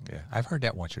 Yeah. I've heard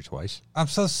that once or twice. I'm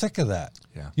so sick of that.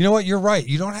 Yeah. You know what? You're right.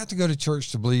 You don't have to go to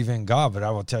church to believe in God, but I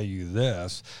will tell you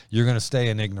this. You're going to stay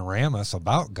an ignoramus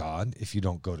about God if you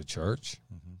don't go to church.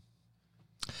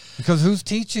 Because who's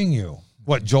teaching you?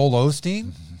 What, Joel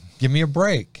Osteen? Give me a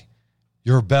break.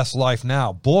 Your best life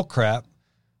now. Bull crap.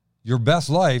 Your best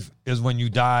life is when you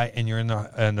die and you're in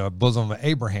the bosom of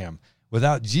Abraham.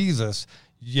 Without Jesus,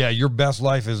 yeah, your best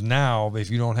life is now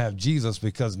if you don't have Jesus,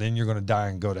 because then you're going to die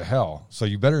and go to hell. So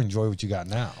you better enjoy what you got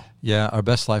now. Yeah, our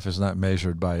best life is not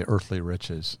measured by earthly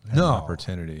riches and No.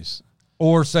 opportunities.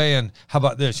 Or saying, how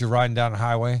about this? You're riding down the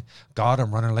highway. God,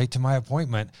 I'm running late to my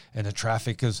appointment and the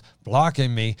traffic is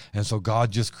blocking me. And so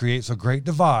God just creates a great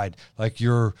divide like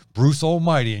you're Bruce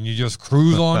Almighty and you just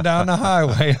cruise on down the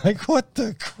highway. Like, what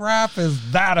the crap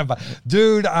is that about?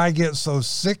 Dude, I get so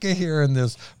sick of hearing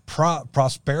this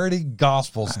prosperity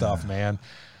gospel stuff, man.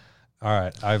 All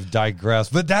right, I've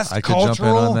digressed, but that's I could cultural. jump in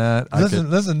on that.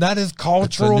 Listen, that is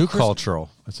cultural.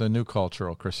 It's a new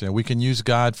cultural Christian. We can use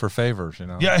God for favors, you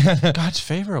know. Yeah. God's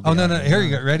favor. Will be Oh, no, on no. you. Here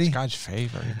you go. Ready? It's God's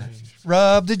favor.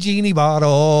 Rub the genie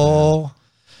bottle.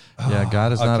 Yeah,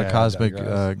 God is not Okay, a I cosmic.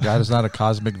 digress. God is not a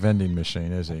cosmic vending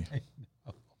machine, is he?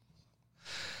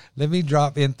 Let me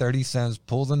drop in 30 cents,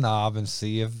 pull the knob, and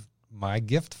see if my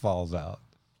gift falls out.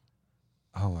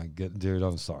 Oh, my good dude,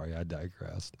 I'm sorry. I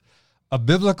digressed. A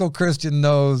biblical Christian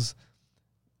knows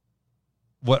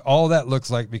what all that looks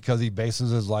like because he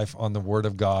bases his life on the Word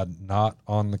of God, not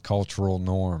on the cultural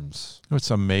norms.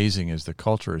 What's amazing is the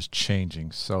culture is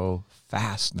changing so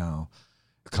fast now.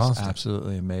 It's Constant.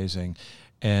 absolutely amazing.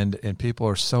 And people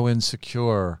are so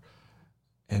insecure.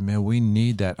 And man, we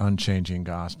need that unchanging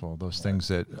gospel, those things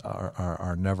that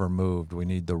are never moved. We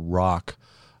need the rock.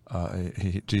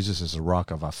 Jesus is a rock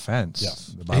of offense. Yes.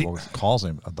 The Bible calls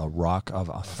him the rock of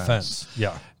offense.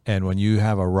 Yeah. And when you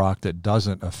have a rock that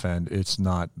doesn't offend, it's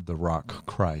not the rock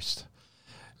Christ.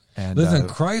 And Listen,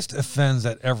 Christ offends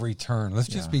at every turn. Let's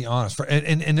just be honest.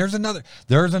 And there's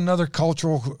another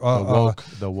cultural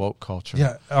the woke culture.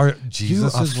 Yeah,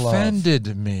 Jesus you is love.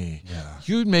 offended me. Yeah.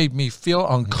 You made me feel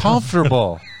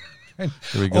uncomfortable. Here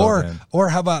we go, man. Or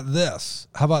how about this?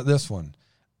 How about this one?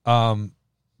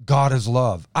 God is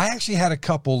love. I actually had a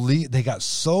couple they got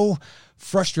so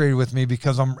frustrated with me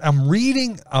because I'm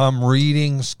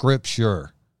reading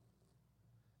scripture.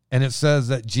 And it says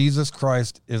that Jesus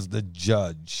Christ is the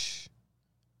judge.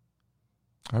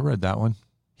 I read that one.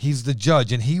 He's the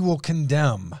judge, and he will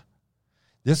condemn.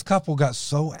 This couple got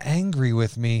so angry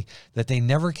with me that they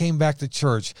never came back to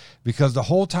church, because the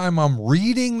whole time I'm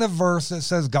reading the verse that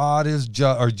says God is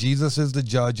or Jesus is the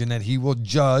judge, and that he will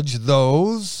judge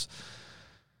those.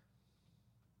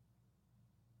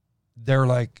 They're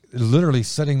like literally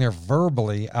sitting there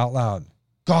verbally out loud.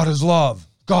 God is love.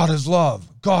 God is love.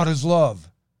 God is love.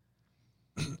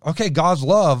 Okay, God's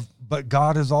love, but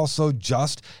God is also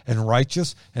just and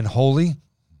righteous and holy.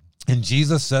 And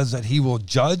Jesus says that he will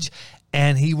judge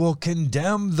and he will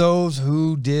condemn those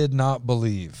who did not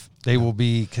believe. They will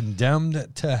be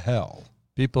condemned to hell.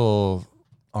 People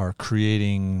are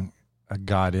creating a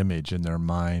God image in their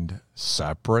mind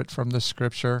separate from the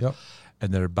scripture. Yep.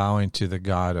 And they're bowing to the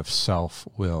God of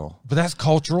self-will. But that's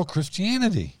cultural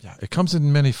Christianity. Yeah, it comes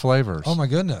in many flavors. Oh, my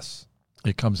goodness.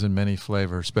 It comes in many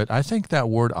flavors. But I think that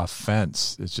word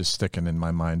offense is just sticking in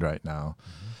my mind right now.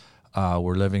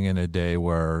 We're living in a day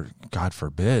where, God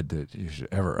forbid, that you should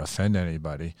ever offend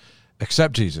anybody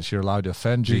except Jesus. You're allowed to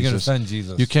offend Jesus. You're going to offend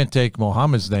Jesus. You can't take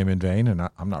Muhammad's name in vain, and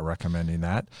I'm not recommending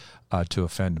that. To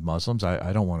offend Muslims.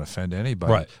 I don't want to offend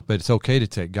anybody, right. But it's okay to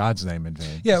take God's name in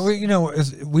vain. Yeah, we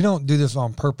don't do this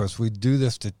on purpose. We do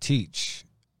this to teach.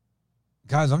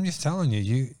 Guys, I'm just telling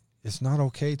you, it's not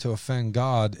okay to offend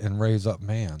God and raise up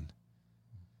man.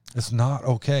 It's not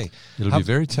okay. It'll be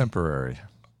very temporary.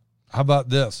 How about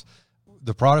this?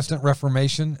 The Protestant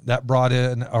Reformation, that brought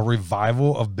in a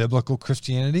revival of biblical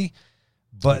Christianity,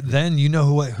 but then you know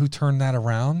who turned that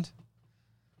around?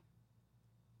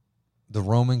 The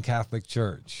Roman Catholic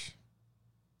Church.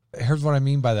 Here's what I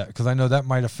mean by that, because I know that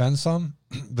might offend some,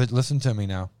 but listen to me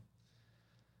now.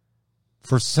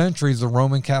 For centuries, the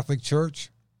Roman Catholic Church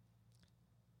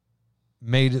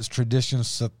made its tradition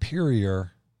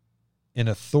superior in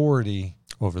authority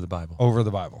over the Bible.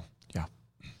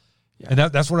 Yeah. And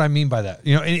that's what I mean by that.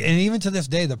 And even to this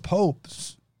day, the Pope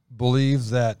believes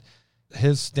that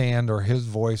his stand or his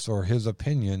voice or his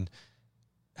opinion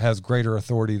has greater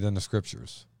authority than the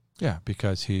scriptures. Yeah,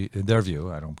 because in their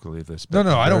view, I don't believe this, but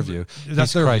I don't. View,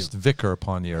 that's he's Christ's vicar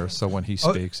upon the earth, so when he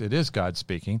speaks, it is God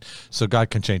speaking, so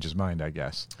God can change his mind, I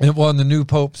guess. And the new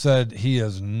Pope said he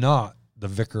is not the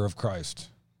vicar of Christ.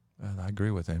 And I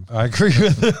agree with him. I agree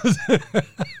with him.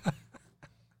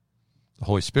 The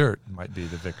Holy Spirit might be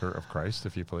the vicar of Christ,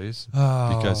 if you please,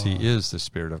 because he is the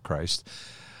Spirit of Christ.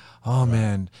 Oh,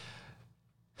 man.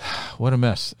 What a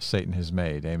mess Satan has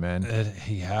made, amen?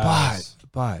 He has.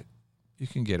 But you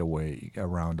can get away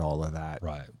around all of that.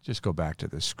 Right. Just go back to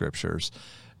the scriptures.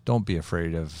 Don't be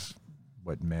afraid of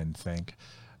what men think.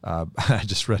 I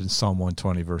just read in Psalm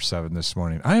 120, verse 7 this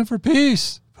morning. I am for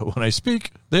peace, but when I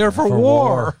speak, they are for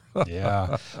war.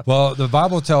 Yeah. Well, the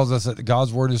Bible tells us that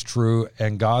God's word is true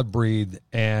and God-breathed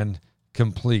and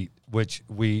complete, which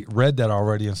we read that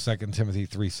already in 2 Timothy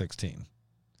 3:16.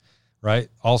 Right?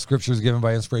 All scripture is given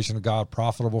by inspiration of God,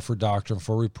 profitable for doctrine,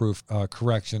 for reproof,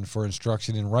 correction, for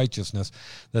instruction in righteousness,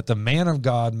 that the man of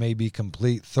God may be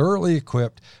complete, thoroughly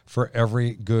equipped for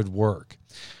every good work.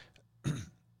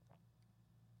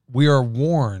 We are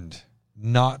warned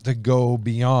not to go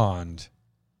beyond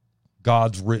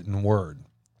God's written word.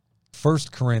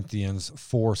 1 Corinthians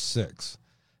 4:6.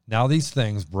 Now these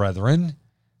things, brethren.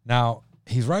 Now,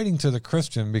 he's writing to the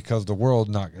Christian because the world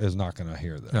is not going to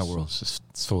hear this. That world's just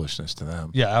foolishness to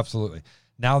them. Yeah, absolutely.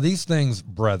 Now these things,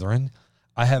 brethren,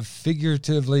 I have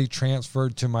figuratively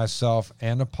transferred to myself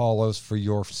and Apollos for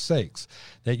your sakes,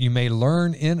 that you may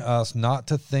learn in us not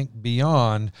to think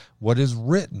beyond what is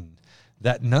written,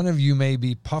 that none of you may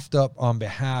be puffed up on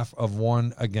behalf of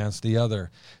one against the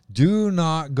other. Do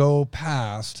not go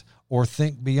past or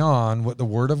think beyond what the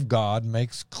word of God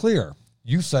makes clear.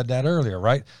 You said that earlier,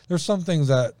 right? There's some things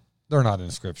that they're not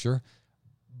in scripture,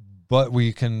 but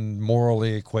we can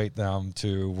morally equate them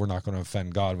to we're not going to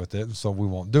offend God with it, so we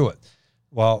won't do it.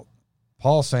 Well,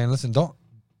 Paul's saying, listen, don't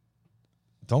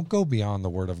go beyond the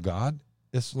word of God.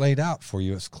 It's laid out for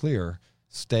you. It's clear.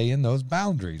 Stay in those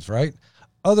boundaries, right?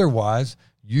 Otherwise,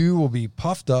 you will be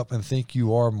puffed up and think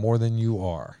you are more than you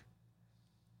are.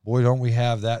 Boy, don't we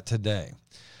have that today.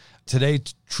 Today,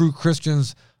 true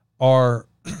Christians are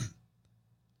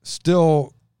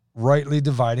still rightly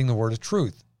dividing the word of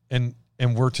truth. And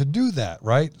we're to do that,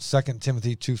 right? 2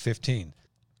 Timothy 2:15.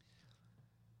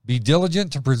 Be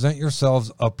diligent to present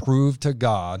yourselves approved to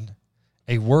God,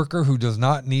 a worker who does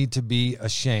not need to be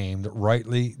ashamed,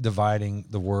 rightly dividing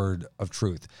the word of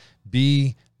truth.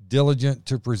 Be diligent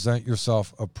to present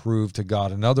yourself approved to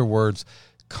God. In other words,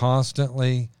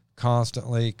 constantly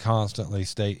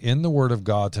stay in the word of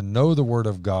God, to know the word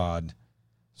of God,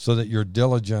 so that you're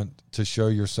diligent to show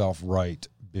yourself right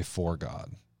before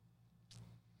God.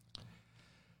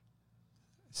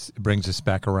 It brings us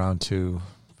back around to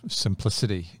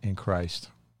simplicity in Christ.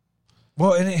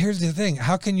 Well, and here's the thing.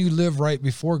 How can you live right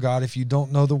before God if you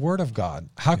don't know the Word of God?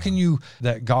 How can you,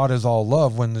 that God is all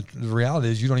love, when the reality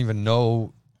is you don't even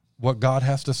know what God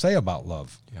has to say about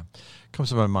love? Yeah. Comes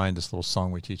to my mind this little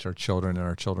song we teach our children in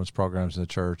our children's programs in the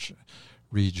church.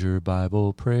 Read your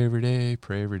Bible, pray every day,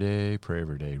 pray every day, pray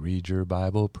every day. Read your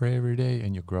Bible, pray every day,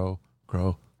 and you grow,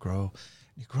 grow, grow.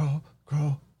 You grow,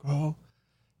 grow, grow.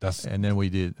 And then we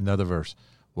did another verse.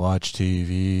 Watch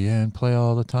TV and play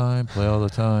all the time, play all the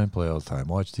time, play all the time.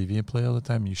 Watch TV and play all the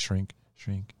time. You shrink,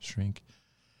 shrink, shrink.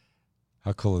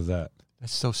 How cool is that?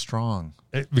 That's so strong.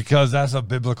 Because that's a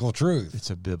biblical truth. It's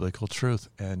a biblical truth.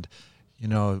 And, you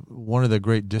know, one of the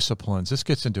great disciplines, this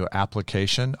gets into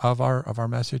application of our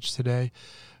message today.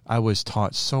 I was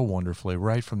taught so wonderfully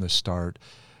right from the start.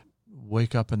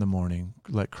 Wake up in the morning,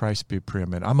 let Christ be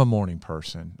preeminent. I'm a morning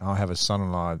person. I'll have a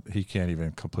son-in-law, he can't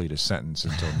even complete a sentence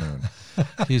until noon.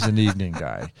 He's an evening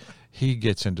guy. He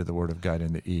gets into the Word of God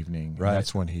in the evening. Right.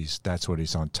 That's when that's what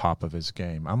he's on top of his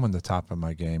game. I'm on the top of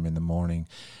my game in the morning,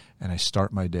 and I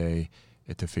start my day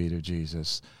at the feet of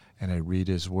Jesus, and I read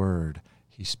his Word.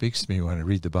 He speaks to me when I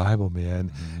read the Bible,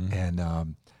 man.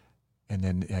 Mm-hmm. And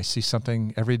then I see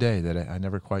something every day that I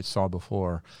never quite saw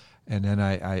before. And then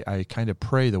I kind of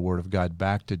pray the Word of God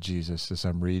back to Jesus as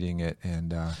I'm reading it.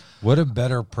 And what a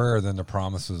better prayer than the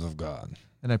promises of God.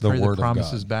 And I pray the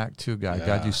promises back to God. Yeah.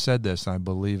 God, you said this, and I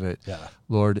believe it. Yeah.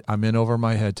 Lord, I'm in over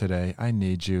my head today. I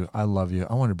need you. I love you.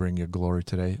 I want to bring you glory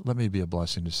today. Let me be a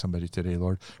blessing to somebody today,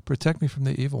 Lord. Protect me from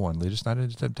the evil one. Lead us not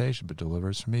into temptation, but deliver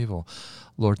us from evil.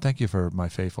 Lord, thank you for my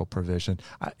faithful provision.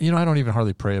 I don't even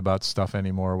hardly pray about stuff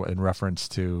anymore in reference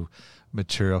to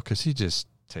material, because he just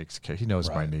takes care. He knows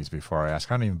my needs before I ask.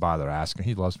 I don't even bother asking.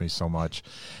 He loves me so much.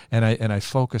 And I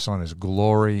focus on his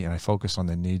glory, and I focus on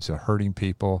the needs of hurting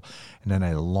people. And then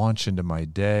I launch into my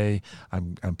day.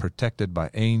 I'm protected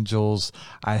by angels.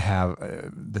 I have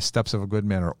the steps of a good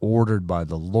man are ordered by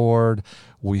the Lord.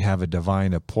 We have a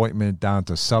divine appointment down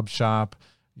to Sub Shop.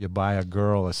 You buy a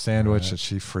girl a sandwich and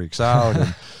she freaks out,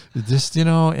 and just,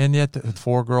 and yet the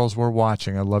 4 girls were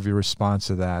watching. I love your response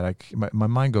to that. My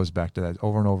mind goes back to that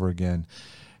over and over again.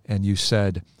 And you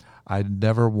said, I'd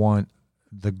never want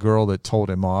the girl that told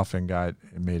him off and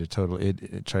made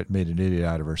an idiot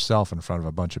out of herself in front of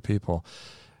a bunch of people.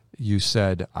 You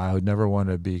said, I would never want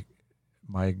to be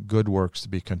my good works to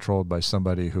be controlled by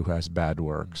somebody who has bad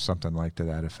works, something like to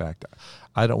that effect.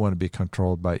 I don't want to be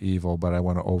controlled by evil, but I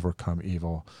want to overcome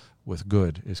evil with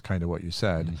good, is kind of what you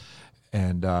said. Mm-hmm.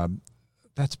 And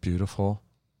that's beautiful.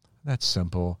 That's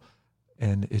simple.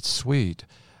 And it's sweet.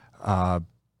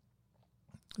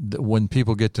 When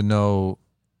people get to know,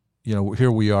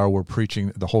 here we are, we're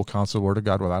preaching the whole counsel of the Word of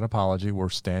God without apology. We're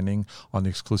standing on the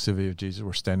exclusivity of Jesus.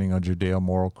 We're standing on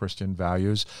Judeo-moral Christian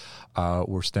values.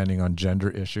 We're standing on gender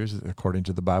issues. According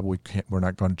to the Bible, we're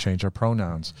not going to change our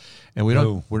pronouns. And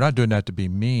we're not doing that to be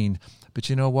mean. But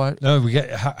you know what? No,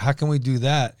 how can we do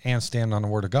that and stand on the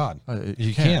Word of God?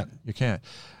 You can't. You can't.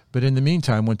 But in the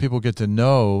meantime, when people get to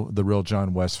know the real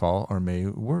John Westfall or me,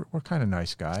 we're kind of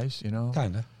nice guys,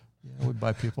 Kind of. Yeah, we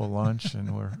buy people lunch,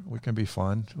 and we can be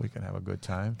fun. We can have a good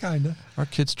time. Kind of. Our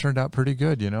kids turned out pretty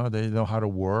good, They know how to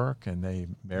work, and they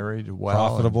married well.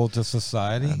 Profitable to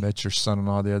society. I met your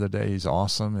son-in-law the other day. He's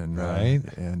awesome, and right.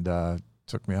 And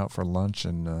took me out for lunch,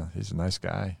 and he's a nice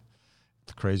guy.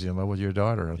 Crazy in love with your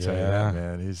daughter, I'll tell you that,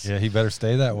 man. He better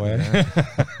stay that way.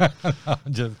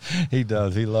 Yeah. He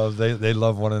does. He loves. They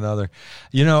love one another.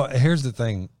 Here's the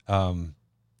thing.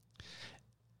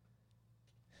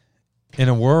 In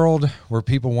a world where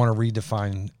people want to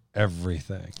redefine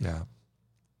everything,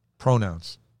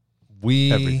 pronouns,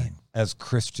 everything. As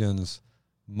Christians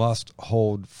must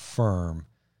hold firm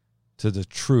to the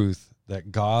truth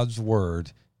that God's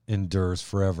word endures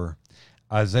forever.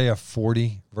 Isaiah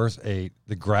 40, verse 8,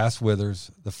 the grass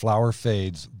withers, the flower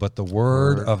fades, but the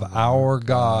word of our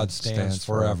God stands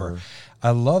forever. I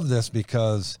love this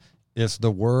because it's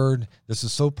the word, this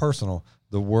is so personal,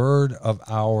 the word of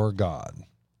our God.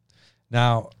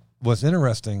 Now, what's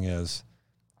interesting is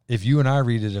if you and I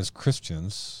read it as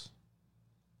Christians,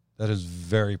 that is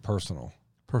very personal.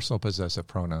 Personal possessive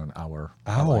pronoun, our.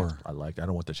 I don't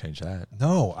want to change that.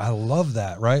 No, I love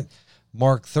that, right?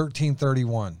 Mark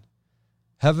 13:31.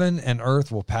 Heaven and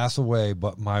earth will pass away,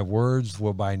 but my words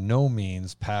will by no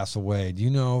means pass away. Do you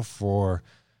know for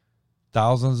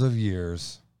thousands of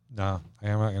years, no,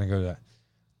 I'm not going to go to that.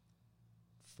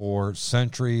 For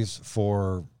centuries,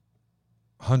 for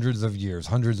hundreds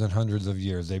and hundreds of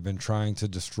years, they've been trying to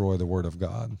destroy the word of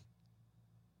God.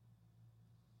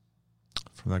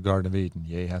 From the Garden of Eden,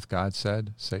 yea, hath God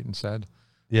said, Satan said.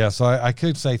 Yeah, so I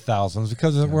could say thousands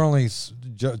because we're only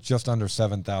just under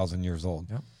 7,000 years old.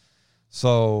 Yep.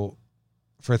 So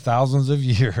for thousands of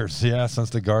years, since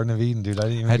the Garden of Eden, dude, I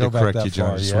didn't even go back that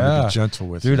far. I just want to be gentle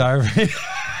with dude, you.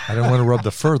 I didn't want to rub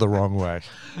the fur the wrong way.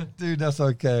 Dude, that's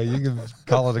okay. You can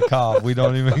call it a cop. We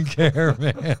don't even care,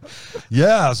 man.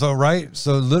 Yeah, so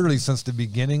literally since the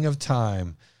beginning of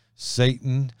time,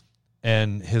 Satan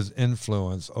and his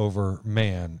influence over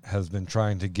man has been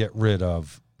trying to get rid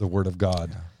of the Word of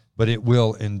God, but it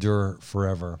will endure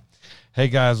forever. Hey,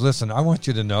 guys, listen, I want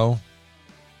you to know,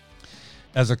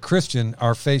 as a Christian,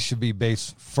 our faith should be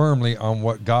based firmly on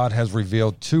what God has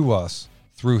revealed to us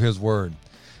through his Word.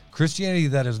 Christianity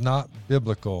that is not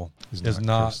biblical is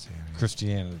not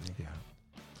Christianity. Yeah.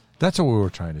 That's what we were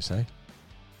trying to say.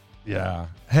 Yeah.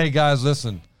 Hey, guys,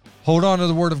 listen. Hold on to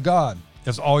the Word of God.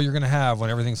 It's all you're going to have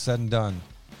when everything's said and done.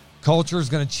 Culture is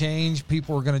going to change.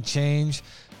 People are going to change.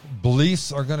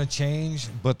 Beliefs are going to change.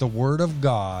 But the Word of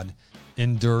God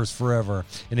endures forever.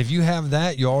 And if you have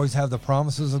that, you always have the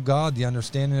promises of God, the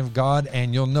understanding of God,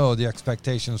 and you'll know the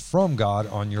expectations from God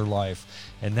on your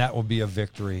life. And that will be a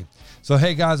victory. So,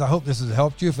 hey, guys, I hope this has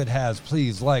helped you. If it has,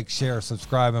 please like, share,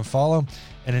 subscribe, and follow.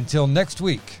 And until next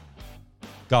week,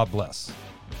 God bless.